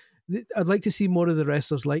it. I'd like to see more of the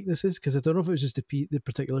wrestlers' likenesses, because I don't know if it was just the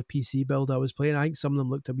particular PC build I was playing. I think some of them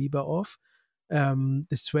looked a wee bit off. The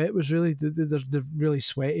sweat was really they're really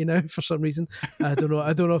sweaty now for some reason. I don't know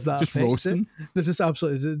if that just affects roasting. it. There's just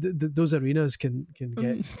absolutely those arenas can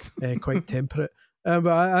get quite temperate. But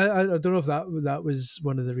I don't know if that was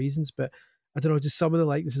one of the reasons, but I don't know, just some of the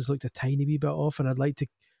likenesses looked a tiny wee bit off, and I'd like to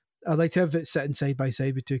have it sitting side by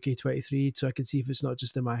side with 2K23 so I can see if it's not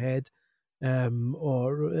just in my head,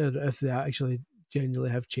 or if they actually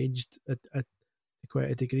genuinely have changed to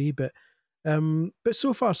quite a degree. But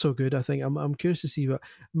so far so good. I think I'm curious to see what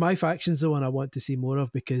My Faction's the one I want to see more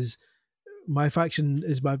of, because My Faction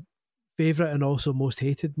is my favourite and also most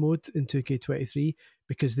hated mode in 2K23,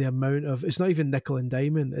 because the amount of, it's not even nickel and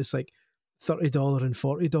diamond, it's like $30 and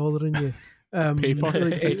 $40 in you. Paper,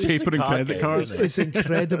 it's paper and credit cards. It's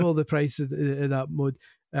incredible the price of that mode.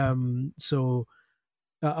 So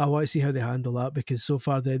I want to see how they handle that, because so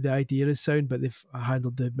far the idea is sound, but they've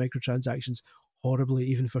handled the microtransactions horribly,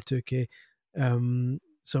 even for 2K.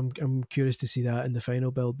 So I'm curious to see that in the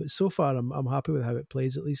final build. But so far I'm happy with how it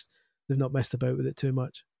plays. At least they've not messed about with it too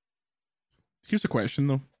much. Here's a question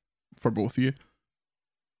though, for both of you.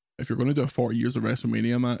 If you're going to do a 40 years of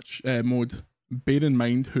WrestleMania match mode, bear in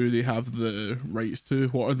mind who they have the rights to.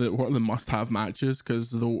 What are the must-have matches?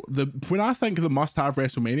 Because when I think of the must-have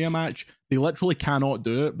WrestleMania match, they literally cannot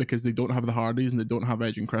do it because they don't have the Hardys and they don't have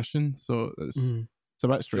Edge and Christian. So it's a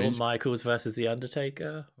bit strange. Shawn Michaels versus The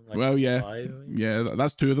Undertaker. Like, well,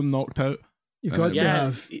 that's 2 of them knocked out. You've got to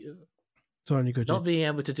have. Sorry, not being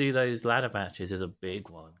able to do those ladder matches is a big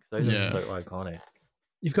one, because those are so iconic.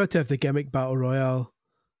 You've got to have the gimmick battle royale.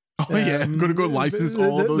 Oh yeah, I'm going to go license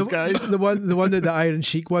all of those guys. The one that the Iron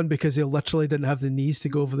Sheik won, because he literally didn't have the knees to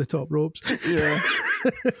go over the top ropes. Yeah.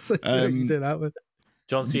 So you can do that one.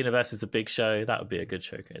 John Cena versus the Big Show. That would be a good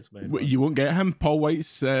showcase move. You won't get him. Paul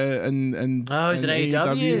White's and he's in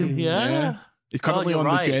AEW. Yeah. He's currently on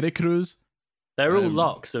the Jerry Cruise. They're all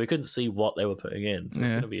locked, so we couldn't see what they were putting in. So it's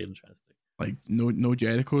going to be interesting. Like no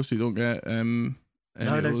Jericho, so you don't get no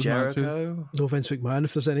Jericho. Matches. No Vince McMahon,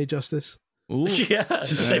 if there's any justice. Ooh. Yeah,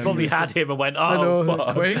 they probably had him and went, "Oh,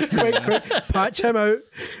 fuck. quick, patch him out."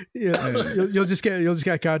 Yeah, you'll just get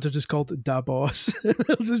a character just called Da Boss.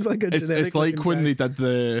 Just like it's like when they did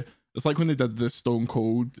the Stone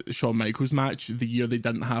Cold Shawn Michaels match the year they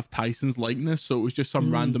didn't have Tyson's likeness, so it was just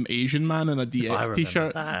some random Asian man in a DX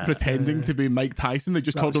t-shirt pretending to be Mike Tyson. They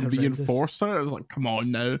just called him the Enforcer. I was like, come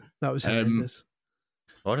on now. That was horrendous.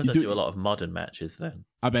 I wonder if they do a lot of modern matches then.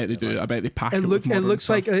 I bet they do. I bet they pack it. It looks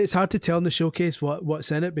like it's hard to tell in the showcase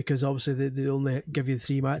what's in it, because obviously they only give you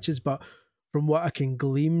 3 matches. But from what I can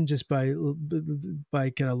glean just by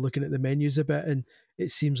kind of looking at the menus a bit, and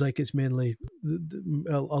it seems like it's mainly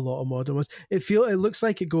a lot of modern ones. It looks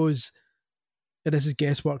like it goes, and this is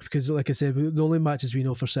guesswork because, like I said, the only matches we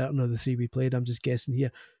know for certain are the 3 we played. I'm just guessing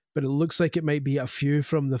here, but it looks like it might be a few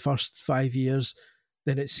from the first 5 years.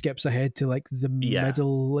 Then it skips ahead to like the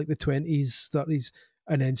middle, like the 20s, 30s,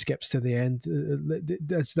 and then skips to the end.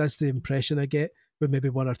 That's the impression I get, with maybe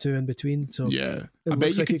 1 or 2 in between. So yeah, it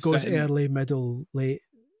looks like it goes early, middle, late.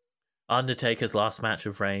 Undertaker's last match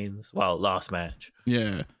of Reigns. Well, last match.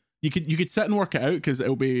 Yeah, you could sit and work it out, because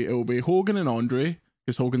it'll be Hogan and Andre,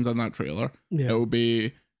 because Hogan's in that trailer. Yeah. It'll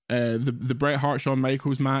be the Bret Hart Shawn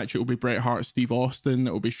Michaels match. It'll be Bret Hart Steve Austin.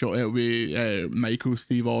 It'll be Michaels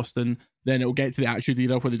Steve Austin. Then it'll get to the Attitude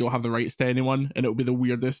Era where they don't have the rights to anyone, and it'll be the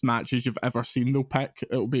weirdest matches you've ever seen. They'll pick.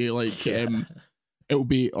 It'll be like it'll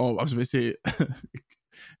be I was going to say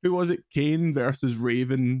who was it? Kane versus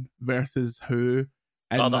Raven versus who?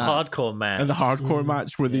 Hardcore match. And the hardcore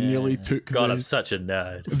match where they nearly took. God, I'm such a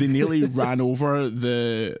nerd. They nearly ran over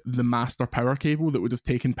the master power cable that would have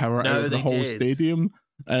taken power out of the whole stadium.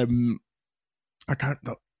 I can't.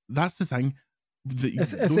 That's the thing. If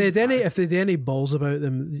they had any balls about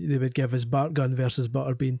them, they would give us Bart Gunn versus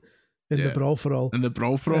Butterbean in the Brawl for All. In the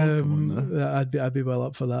Brawl for All, I'd be well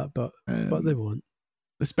up for that, but they won't.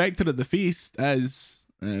 The Spectre at the Feast is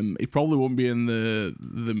he probably won't be in the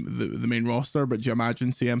main roster, but do you imagine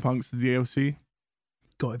CM Punk's DLC?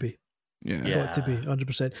 Got to be, got to be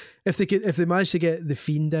 100%. If they manage to get the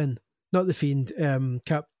Fiend in, not the Fiend,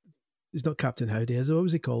 it's not Captain Howdy, is it? What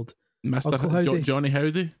was he called? Johnny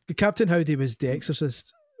Howdy. Captain Howdy was The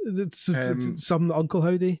Exorcist. Some Uncle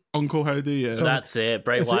Howdy. Uncle Howdy, yeah. That's it.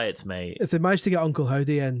 Bray Wyatt's mate. If they managed to get Uncle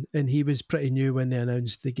Howdy in, and he was pretty new when they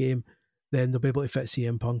announced the game, then they'll be able to fit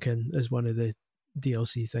CM Punk in as one of the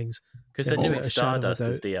DLC things. Because they're doing Stardust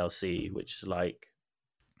as DLC, which is like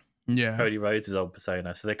Cody Rhodes' old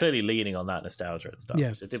persona. So they're clearly leaning on that nostalgia and stuff,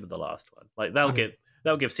 which they did with the last one. Like they'll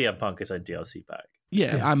give CM Punk his own DLC back.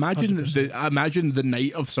 Yeah, I imagine the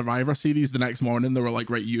night of Survivor Series the next morning they were like,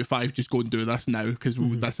 right, you 5 just go and do this now, because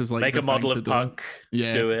this is like make a model of Punk.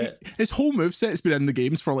 Yeah, do it. His whole moveset's been in the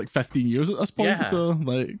games for like 15 years at this point. Yeah. So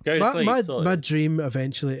like, go to sleep. My dream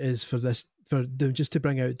eventually is for them just to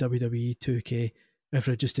bring out WWE 2K, and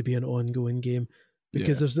for it just to be an ongoing game,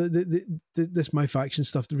 because there's this My Faction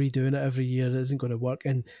stuff, redoing it every year, it isn't going to work.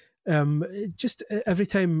 And just every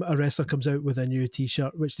time a wrestler comes out with a new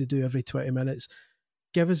T-shirt, which they do every 20 minutes,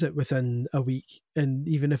 give us it within a week. And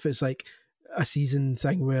even if it's like a season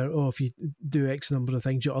thing where, if you do X number of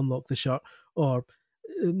things, you unlock the shirt, or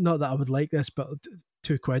not that I would like this, but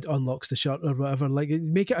 £2 unlocks the shirt or whatever. Like,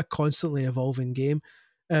 make it a constantly evolving game.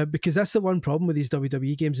 Because that's the one problem with these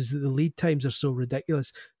WWE games, is that the lead times are so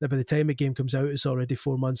ridiculous that by the time a game comes out, it's already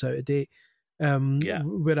 4 months out of date.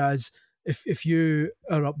 Whereas if you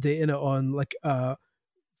are updating it on like a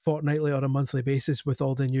fortnightly or a monthly basis with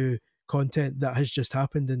all the new content that has just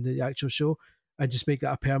happened in the actual show, and just make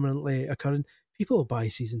that a permanently occurring, people will buy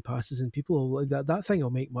season passes, and people will, that thing will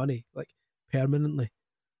make money like permanently.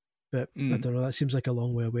 But I don't know, that seems like a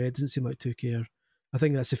long way away. It doesn't seem like 2K. I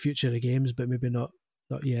think that's the future of games, but maybe not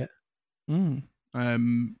yet. Preview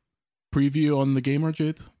on the Gamer,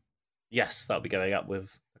 Jade? Yes, that'll be going up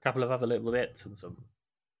with a couple of other little bits and some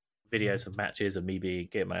videos of matches and me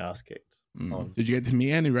getting my ass kicked. Did you get to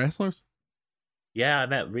meet any wrestlers? Yeah, I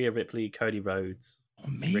met Rhea Ripley, Cody Rhodes,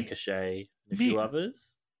 Ricochet, and a few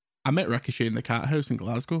others. I met Ricochet in the Cat House in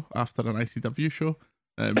Glasgow after an ICW show.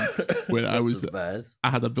 Where I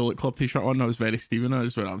had a Bullet Club t-shirt on. I was very Steven. I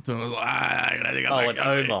just went up to him. I was like,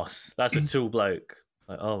 and Omos. That's a tool bloke.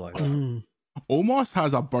 Like, oh my god. Omos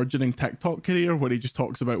has a burgeoning TikTok career where he just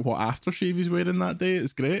talks about what aftershave he's wearing that day.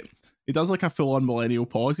 It's great. He does like a full-on millennial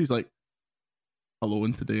pause. He's like, hello,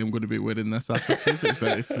 and today I'm going to be wearing this aftershave. It's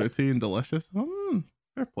very fruity and delicious.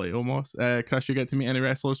 Fair play, almost. Chris, you get to meet any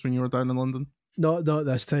wrestlers when you were down in London? Not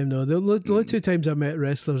this time, no. The only 2 times I met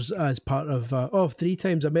wrestlers as part of 3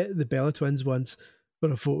 times. I met the Bella Twins once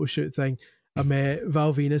for a photo shoot thing. I met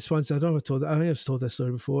Val Venus once. I don't know if I think I've told this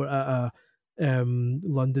story before at a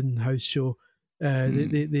London house show.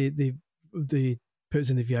 They put us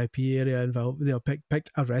in the VIP area and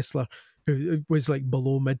picked a wrestler who was like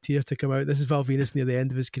below mid tier to come out. This is Val Venus near the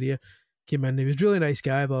end of his career. Came in, he was a really nice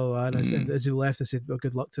guy, blah, blah, blah. And as he left, I said, well,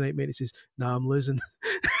 good luck tonight, mate. He says, nah, I'm losing.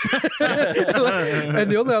 And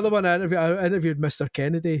the only other one I interviewed Mr.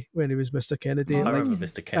 Kennedy when he was Mr. Kennedy. I remember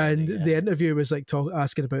Mr. Kennedy. And the interview was like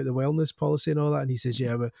asking about the wellness policy and all that. And he says,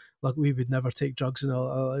 yeah, we would never take drugs and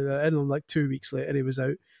all. And then like 2 weeks later, he was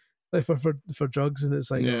out like for drugs. And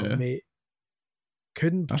it's like, oh, mate,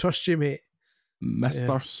 couldn't trust you, mate.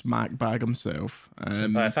 Mr. Smackbag himself.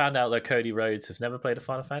 I found out that Cody Rhodes has never played a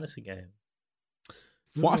Final Fantasy game.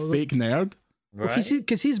 What a fake nerd. Right?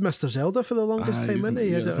 Because he's Mr. Zelda for the longest time, isn't he?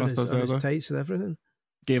 He had it on his tights and everything.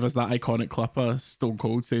 Gave us that iconic clip of Stone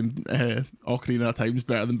Cold saying Ocarina of Time's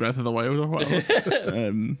better than Breath of the Wild or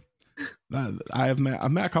whatever. I've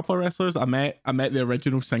met a couple of wrestlers. I met the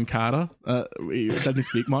original Sin Cara. He didn't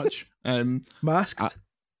speak much. Masked?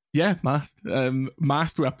 Yeah, masked.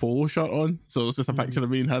 Masked with a polo shirt on. So it's just a picture of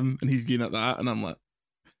me and him, and he's getting at that, and I'm like,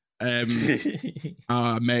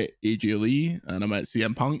 I met AJ Lee and I met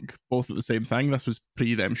CM Punk, both at the same thing. This was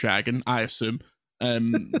pre them shagging, I assume.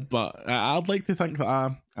 But I'd like to think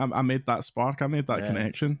that I made that spark. I made that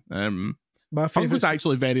connection. Punk was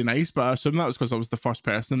actually very nice, but I assume that was because I was the first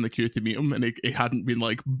person in the queue to meet him, and he hadn't been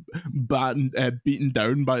like beaten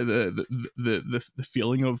down by the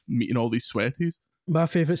feeling of meeting all these sweaties. My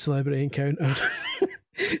favourite celebrity encounter.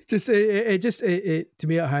 It to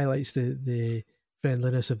me it highlights the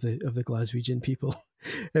friendliness of the Glaswegian people.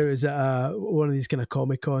 It was at one of these kind of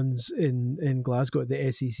Comic Cons in Glasgow at the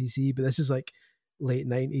SECC, but this is like late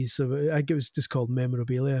 90s, so I think it was just called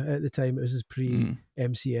Memorabilia at the time. It was this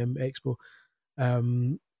pre-MCM Expo.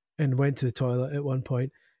 And went to the toilet at one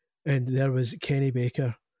point, and there was Kenny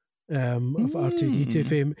Baker of R2D2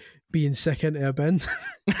 fame being sick into a bin.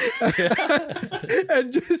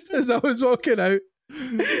 And just as I was walking out,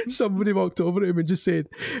 somebody walked over to him and just said,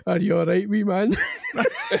 "Are you all right, wee man?"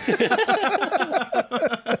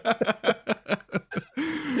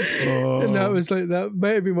 And that was like, that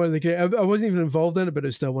might have been one of the great. I wasn't even involved in it, but it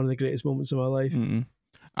was still one of the greatest moments of my life.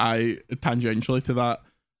 I tangentially to that,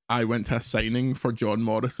 I went to a signing for John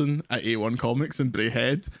Morrison at A1 Comics in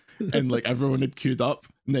Braehead, and like everyone had queued up,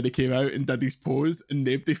 and then he came out and did his pose, and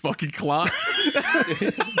nobody fucking clapped.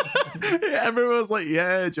 Everyone was like,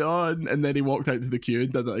 "Yeah, John," and then he walked out to the queue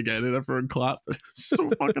and did it again, and everyone clapped. It was so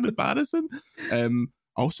fucking embarrassing. I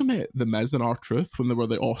also met The Miz and R-Truth when they were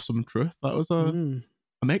the Awesome Truth. That was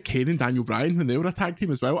I met Kane and Daniel Bryan when they were a tag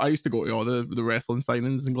team as well. I used to go to all the wrestling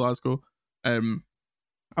signings in Glasgow.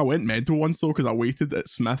 I went mental once though, because I waited at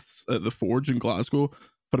Smith's at the Forge in Glasgow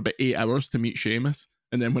for about 8 hours to meet Sheamus,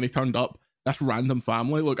 and then when he turned up, this random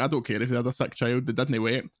family, look, I don't care if they had a sick child, they didn't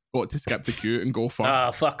wait, got to skip the queue and go first.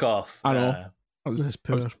 Ah, fuck off. I know. I was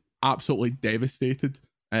absolutely devastated.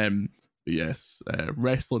 Yes,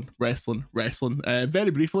 wrestling.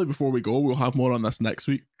 Very briefly before we go, we'll have more on this next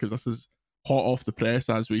week, because this is hot off the press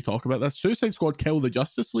as we talk about this. Suicide Squad Kill the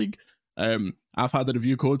Justice League. I've had a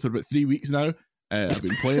review code for about 3 weeks now. I've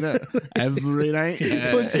been playing it every night.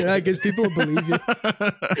 Don't say that, because people will believe you.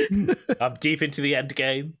 I'm deep into the end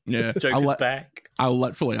game. Yeah, Joker's back. I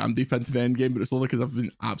literally am deep into the end game, but it's only because I've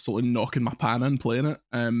been absolutely knocking my pan in playing it.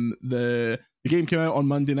 The game came out on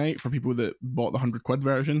Monday night for people that bought the £100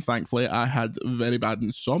 version. Thankfully, I had very bad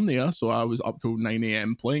insomnia, so I was up till 9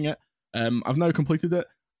 a.m. playing it. I've now completed it.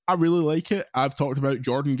 I really like it. I've talked about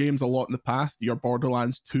Jordan games a lot in the past. Your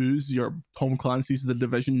Borderlands 2s, your Tom Clancy's The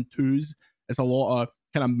Division 2s. It's a lot of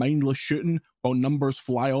kind of mindless shooting while numbers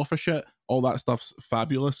fly off of shit. All that stuff's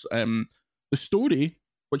fabulous. The story,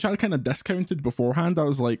 which I kind of discounted beforehand, I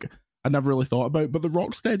was like, I never really thought about, but the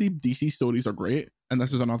Rocksteady DC stories are great. And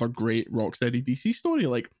this is another great Rocksteady DC story.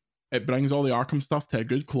 Like, it brings all the Arkham stuff to a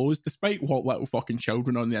good close, despite what little fucking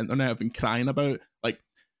children on the internet have been crying about. Like,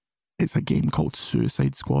 it's a game called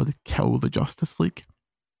Suicide Squad Kill the Justice League.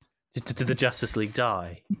 Did the Justice League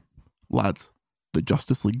die? Lads, the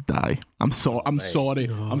Justice League die. I'm sorry. I'm sorry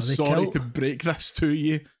to break this to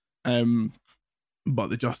you. But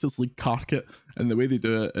the Justice League cark it, and the way they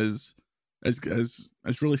do it is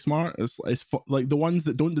really smart. It's like the ones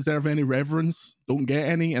that don't deserve any reverence don't get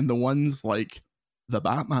any, and the ones like the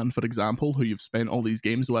Batman, for example, who you've spent all these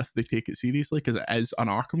games with, they take it seriously because it is an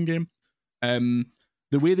Arkham game.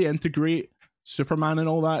 The way they integrate Superman and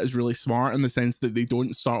all that is really smart in the sense that they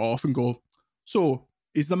don't start off and go, so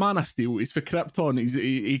He's the Man of Steel. He's for Krypton.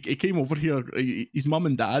 He came over here. His mum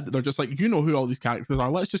and dad, they're just like, you know who all these characters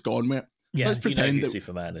are. Let's just go on with it. Yeah, let's pretend who that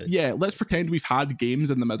Superman is. Yeah, let's pretend we've had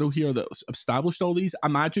games in the middle here that established all these.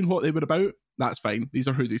 Imagine what they were about. That's fine. These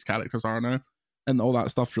are who these characters are now. And all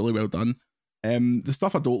that stuff's really well done. The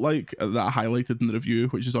stuff I don't like that I highlighted in the review,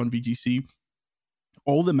 which is on VGC,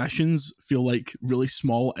 all the missions feel like really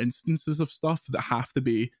small instances of stuff that have to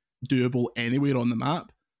be doable anywhere on the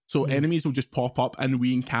map. So enemies will just pop up in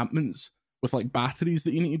wee encampments with like batteries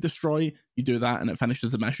that you need to destroy. You do that and it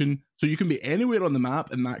finishes the mission. So you can be anywhere on the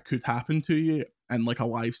map and that could happen to you in like a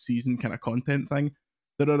live season kind of content thing.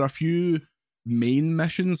 There are a few main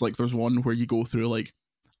missions. Like there's one where you go through like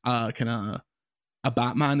kind of a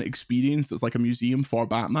Batman experience that's like a museum for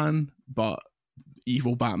Batman, but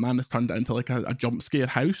evil Batman has turned it into like a jump scare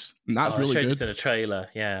house. And that's really good. It's in a trailer.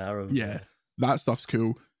 Yeah, I remember. Yeah, that stuff's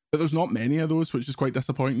cool. But there's not many of those, which is quite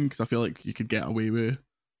disappointing because I feel like you could get away with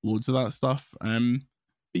loads of that stuff. But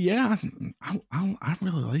yeah, I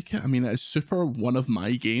really like it. I mean, it's super one of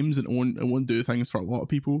my games, and it won't do things for a lot of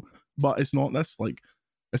people. But it's not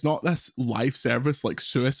this live service like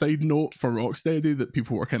Suicide Note for Rocksteady that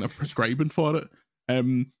people were kind of prescribing for it.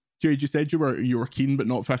 Jade, you said you were keen, but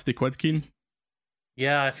not 50 quid keen.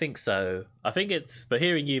 Yeah, I think so. But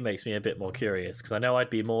hearing you makes me a bit more curious because I know I'd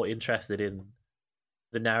be more interested in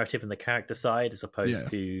the narrative and the character side as opposed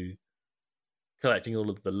to collecting all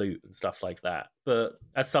of the loot and stuff like that. But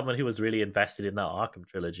as someone who was really invested in that Arkham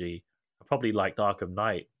trilogy, I probably liked Arkham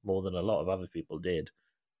Knight more than a lot of other people did.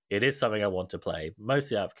 It is something I want to play,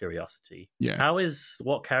 mostly out of curiosity. Yeah.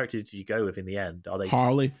 What character did you go with in the end? Are they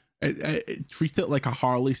Harley? Treat it like a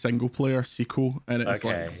Harley single player sequel, and it's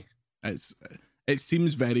like it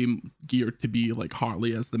seems very geared to be like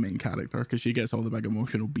Harley as the main character because she gets all the big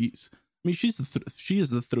emotional beats. I mean, she is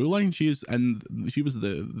the through line. She was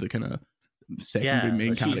the kind of secondary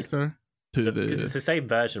main character because it's the same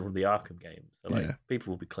version from the Arkham games. So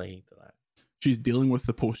people will be clinging to that. She's dealing with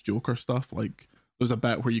the post Joker stuff. Like there's a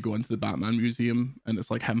bit where you go into the Batman museum and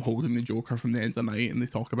it's like him holding the Joker from the end of the night, and they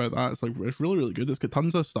talk about that. It's like it's really really good. It's got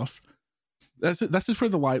tons of stuff. This is where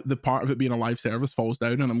the part of it being a live service falls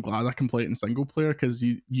down, and I'm glad I can play it in single player because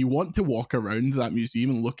you want to walk around that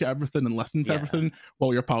museum and look at everything and listen to everything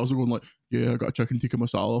while your pals are going like, yeah, I got a chicken tikka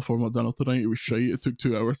masala for my dinner tonight. It was shite. It took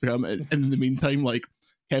 2 hours to come. And in the meantime, like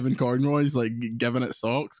Kevin Conroy's like giving it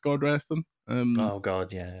socks. God rest him. Oh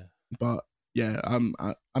God, yeah. But yeah, I'm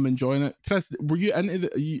enjoying it. Chris, were you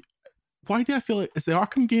into why do I feel like is the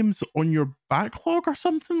Arkham games on your backlog or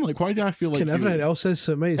something? Like, why do I feel like everything else is?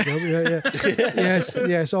 So it might as well. Yeah.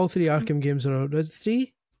 yes. All 3 Arkham games are out. There's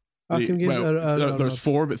 3 Arkham games. Well, there's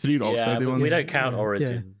 4, but 3 Rocksteady ones. We don't count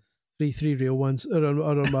Origins. Yeah. 3 real ones are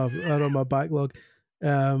on my backlog.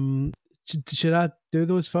 Should I do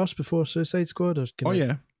those first before Suicide Squad? Or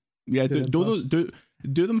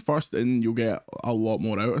do them first, and you'll get a lot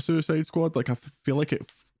more out of Suicide Squad. Like I feel like it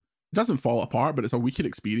doesn't fall apart, but it's a weaker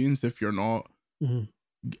experience if you're not,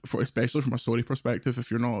 especially from a story perspective, if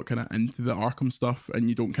you're not kind of into the Arkham stuff and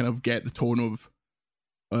you don't kind of get the tone of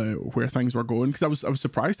where things were going. Because I was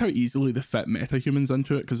surprised how easily they fit metahumans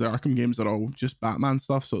into it, because the Arkham games are all just Batman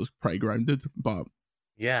stuff, so it's pretty grounded. But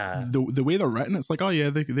yeah, the way they're written, it's like, oh yeah,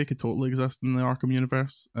 they could totally exist in the Arkham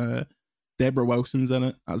universe. Deborah Wilson's in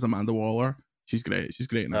it as Amanda Waller. She's great. She's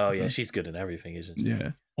great in everything. Oh yeah, she's good in everything, isn't she?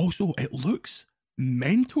 Yeah. Also, it looks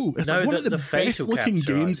mental. It's like one of the best looking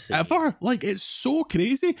games ever. Like, it's so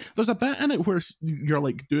crazy. There's a bit in it where you're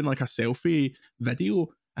like doing like a selfie video,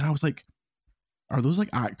 and I was like, are those like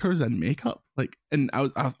actors in makeup? Like, and I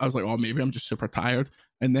was like, oh, maybe I'm just super tired.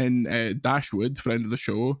 And then Dash Wood, friend of the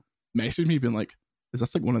show, messaged me being like, is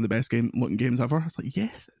this like one of the best looking games ever? I was like,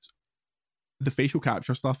 yes. The facial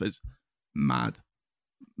capture stuff is mad.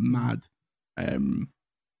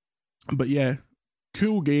 But yeah,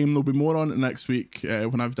 cool game. There'll be more on it next week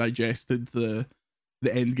when I've digested the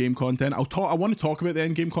end game content. I want to talk about the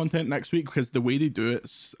end game content next week, because the way they do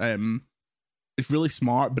it's really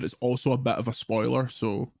smart, but it's also a bit of a spoiler,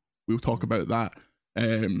 so we'll talk about that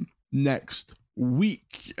next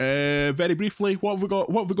week. Very briefly, what have we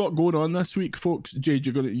got going on this week, folks? Jade,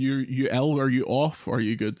 you ill? Are you off? Or are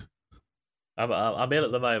you good? I'm ill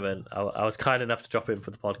at the moment. I was kind enough to drop in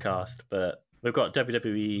for the podcast, but we've got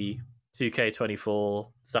WWE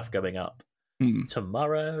 2K24 stuff going up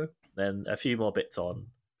tomorrow. Then a few more bits on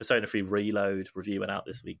Persona 3 Reload review went out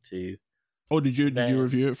this week too. Oh, did you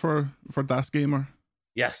review it for Das Gamer?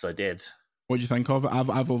 Yes, I did. What do you think of it? I've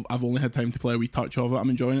only had time to play a wee touch of it. I'm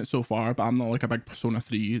enjoying it so far, but I'm not like a big Persona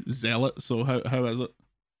 3 zealot. So how is it?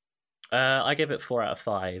 I gave it 4 out of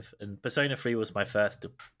 5, and Persona 3 was my first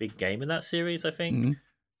big game in that series, I think.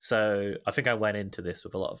 So I think I went into this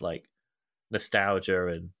with a lot of like nostalgia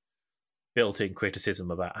and built-in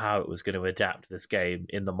criticism about how it was going to adapt this game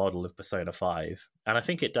in the model of Persona 5. And I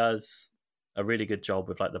think it does a really good job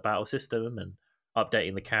with like the battle system and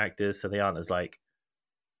updating the characters so they aren't as like,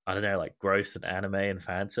 I don't know, like gross and anime and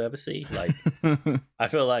fan servicey. Like I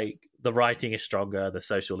feel like the writing is stronger, the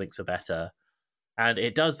social links are better, and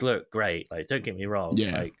it does look great. Like, don't get me wrong.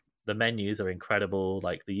 Yeah. Like the menus are incredible.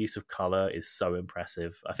 Like the use of color is so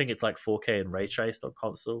impressive. I think it's like 4K and ray traced on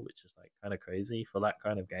console, which is like kind of crazy for that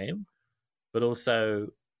kind of game. But also,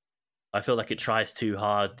 I feel like it tries too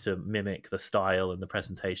hard to mimic the style and the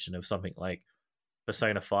presentation of something like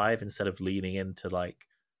Persona 5 instead of leaning into like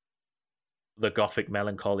the gothic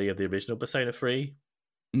melancholy of the original Persona 3.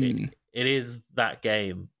 It is that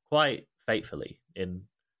game quite faithfully in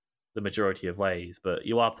the majority of ways, but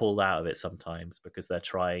you are pulled out of it sometimes because they're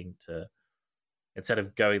trying to, instead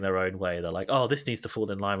of going their own way, they're like, oh, this needs to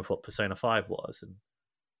fall in line with what Persona 5 was. And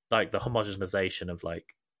like the homogenization of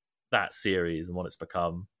like that series and what it's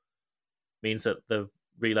become means that the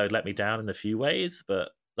Reload let me down in a few ways, but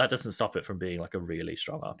that doesn't stop it from being like a really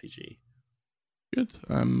strong RPG. Good.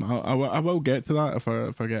 I will get to that if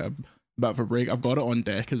I get a bit of a break. I've got it on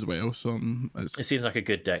deck as well, so it seems like a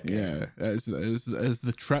good deck game. Yeah, it is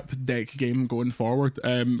the trip deck game going forward.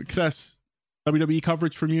 Chris, WWE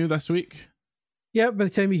coverage from you this week? Yeah, by the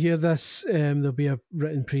time you hear this, there'll be a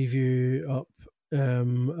written preview up,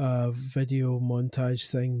 a video montage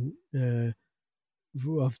thing.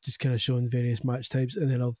 I've just kind of shown various match types,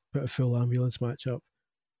 and then I'll put a full ambulance match up.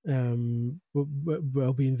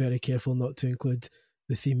 While being very careful not to include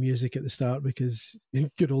the theme music at the start because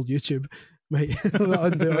good old YouTube might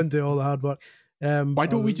undo all the hard work. Why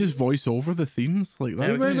don't we just voice over the themes like that?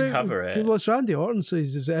 Yeah, we can just cover it. Well, it's Randy Orton, so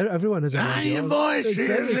everyone has a Randy Orton. Voice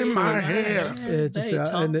is in my hair. And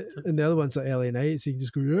the other one's like LA Knight, so you can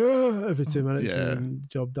just go every 2 minutes and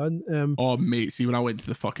job done. Oh mate, see when I went to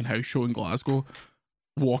the fucking house show in Glasgow,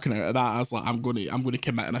 walking out of that, I was like, I'm going to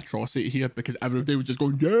commit an atrocity here because everybody was just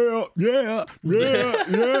going yeah.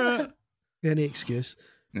 Any excuse.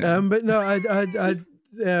 Yeah. But no, I so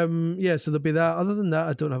there'll be that. Other than that,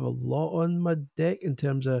 I don't have a lot on my deck in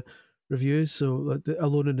terms of reviews. So like,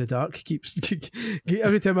 Alone in the Dark keeps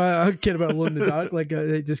every time I care about Alone in the Dark, like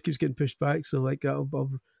it just keeps getting pushed back. So like I'll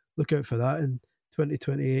look out for that in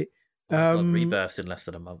 2028. Rebirth's in less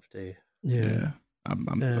than a month, too. Yeah.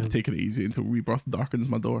 I'm taking it easy until Rebirth darkens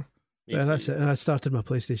my door. And that's it. And I started my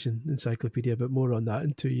PlayStation encyclopedia, but more on that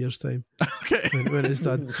in 2 years' time. Okay. When it's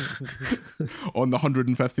done. On the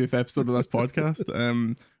 150th episode of this podcast.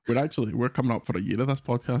 We're coming up for a year of this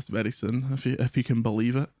podcast very soon, if you can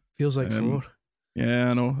believe it. Feels like 4.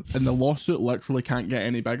 Yeah, I know. And the lawsuit literally can't get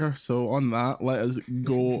any bigger. So on that, let us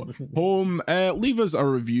go home. Leave us a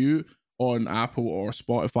review on Apple or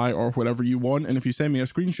Spotify or whatever you want, and if you send me a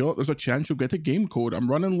screenshot, there's a chance you'll get a game code.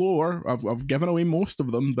 I'm running lower. I've given away most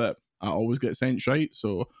of them, but I always get sent shite,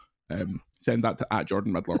 so send that to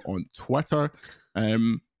 @JordanMidler on Twitter.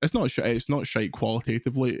 It's not shite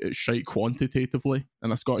qualitatively, it's shite quantitatively,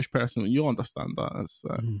 and a Scottish person, you'll understand that. It's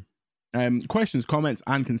questions, comments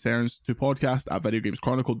and concerns to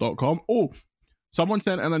podcast@videogameschronicle.com. Oh, someone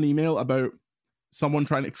sent in an email about someone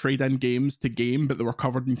trying to trade in games to game, but they were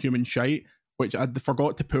covered in human shite, which I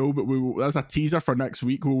forgot to pull, but that's a teaser for next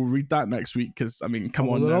week. We'll read that next week because, I mean, come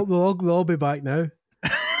on. They'll all be back now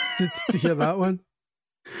to hear that one.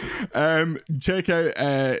 Check out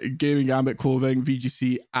Gaming Gambit clothing,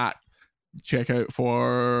 VGC at checkout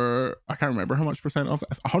for, I can't remember how much percent off,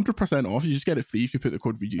 100% off. You just get it free if you put the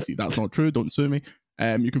code VGC. That's not true, don't sue me.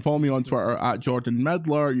 You can follow me on Twitter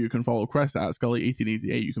 @JordanMidler. You can follow Chris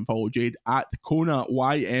 @Scully1888. You can follow Jade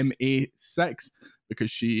 @KonaYMA6 because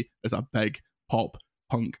she is a big pop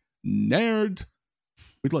punk nerd.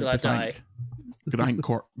 We'd like to thank Grant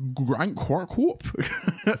Kirkhope.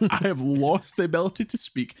 I have lost the ability to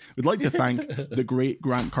speak. We'd like to thank the great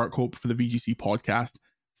Grant Kirkhope for the VGC podcast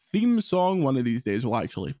theme song. One of these days we'll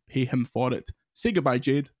actually pay him for it. Say goodbye,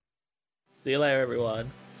 Jade. See you later, everyone.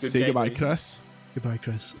 Say goodbye, Chris. Goodbye,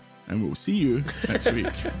 Chris. And we'll see you next week.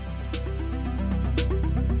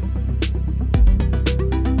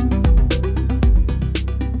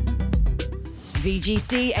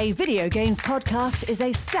 VGC, a video games podcast, is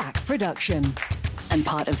a Stack production and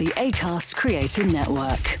part of the Acast Creator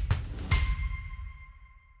Network.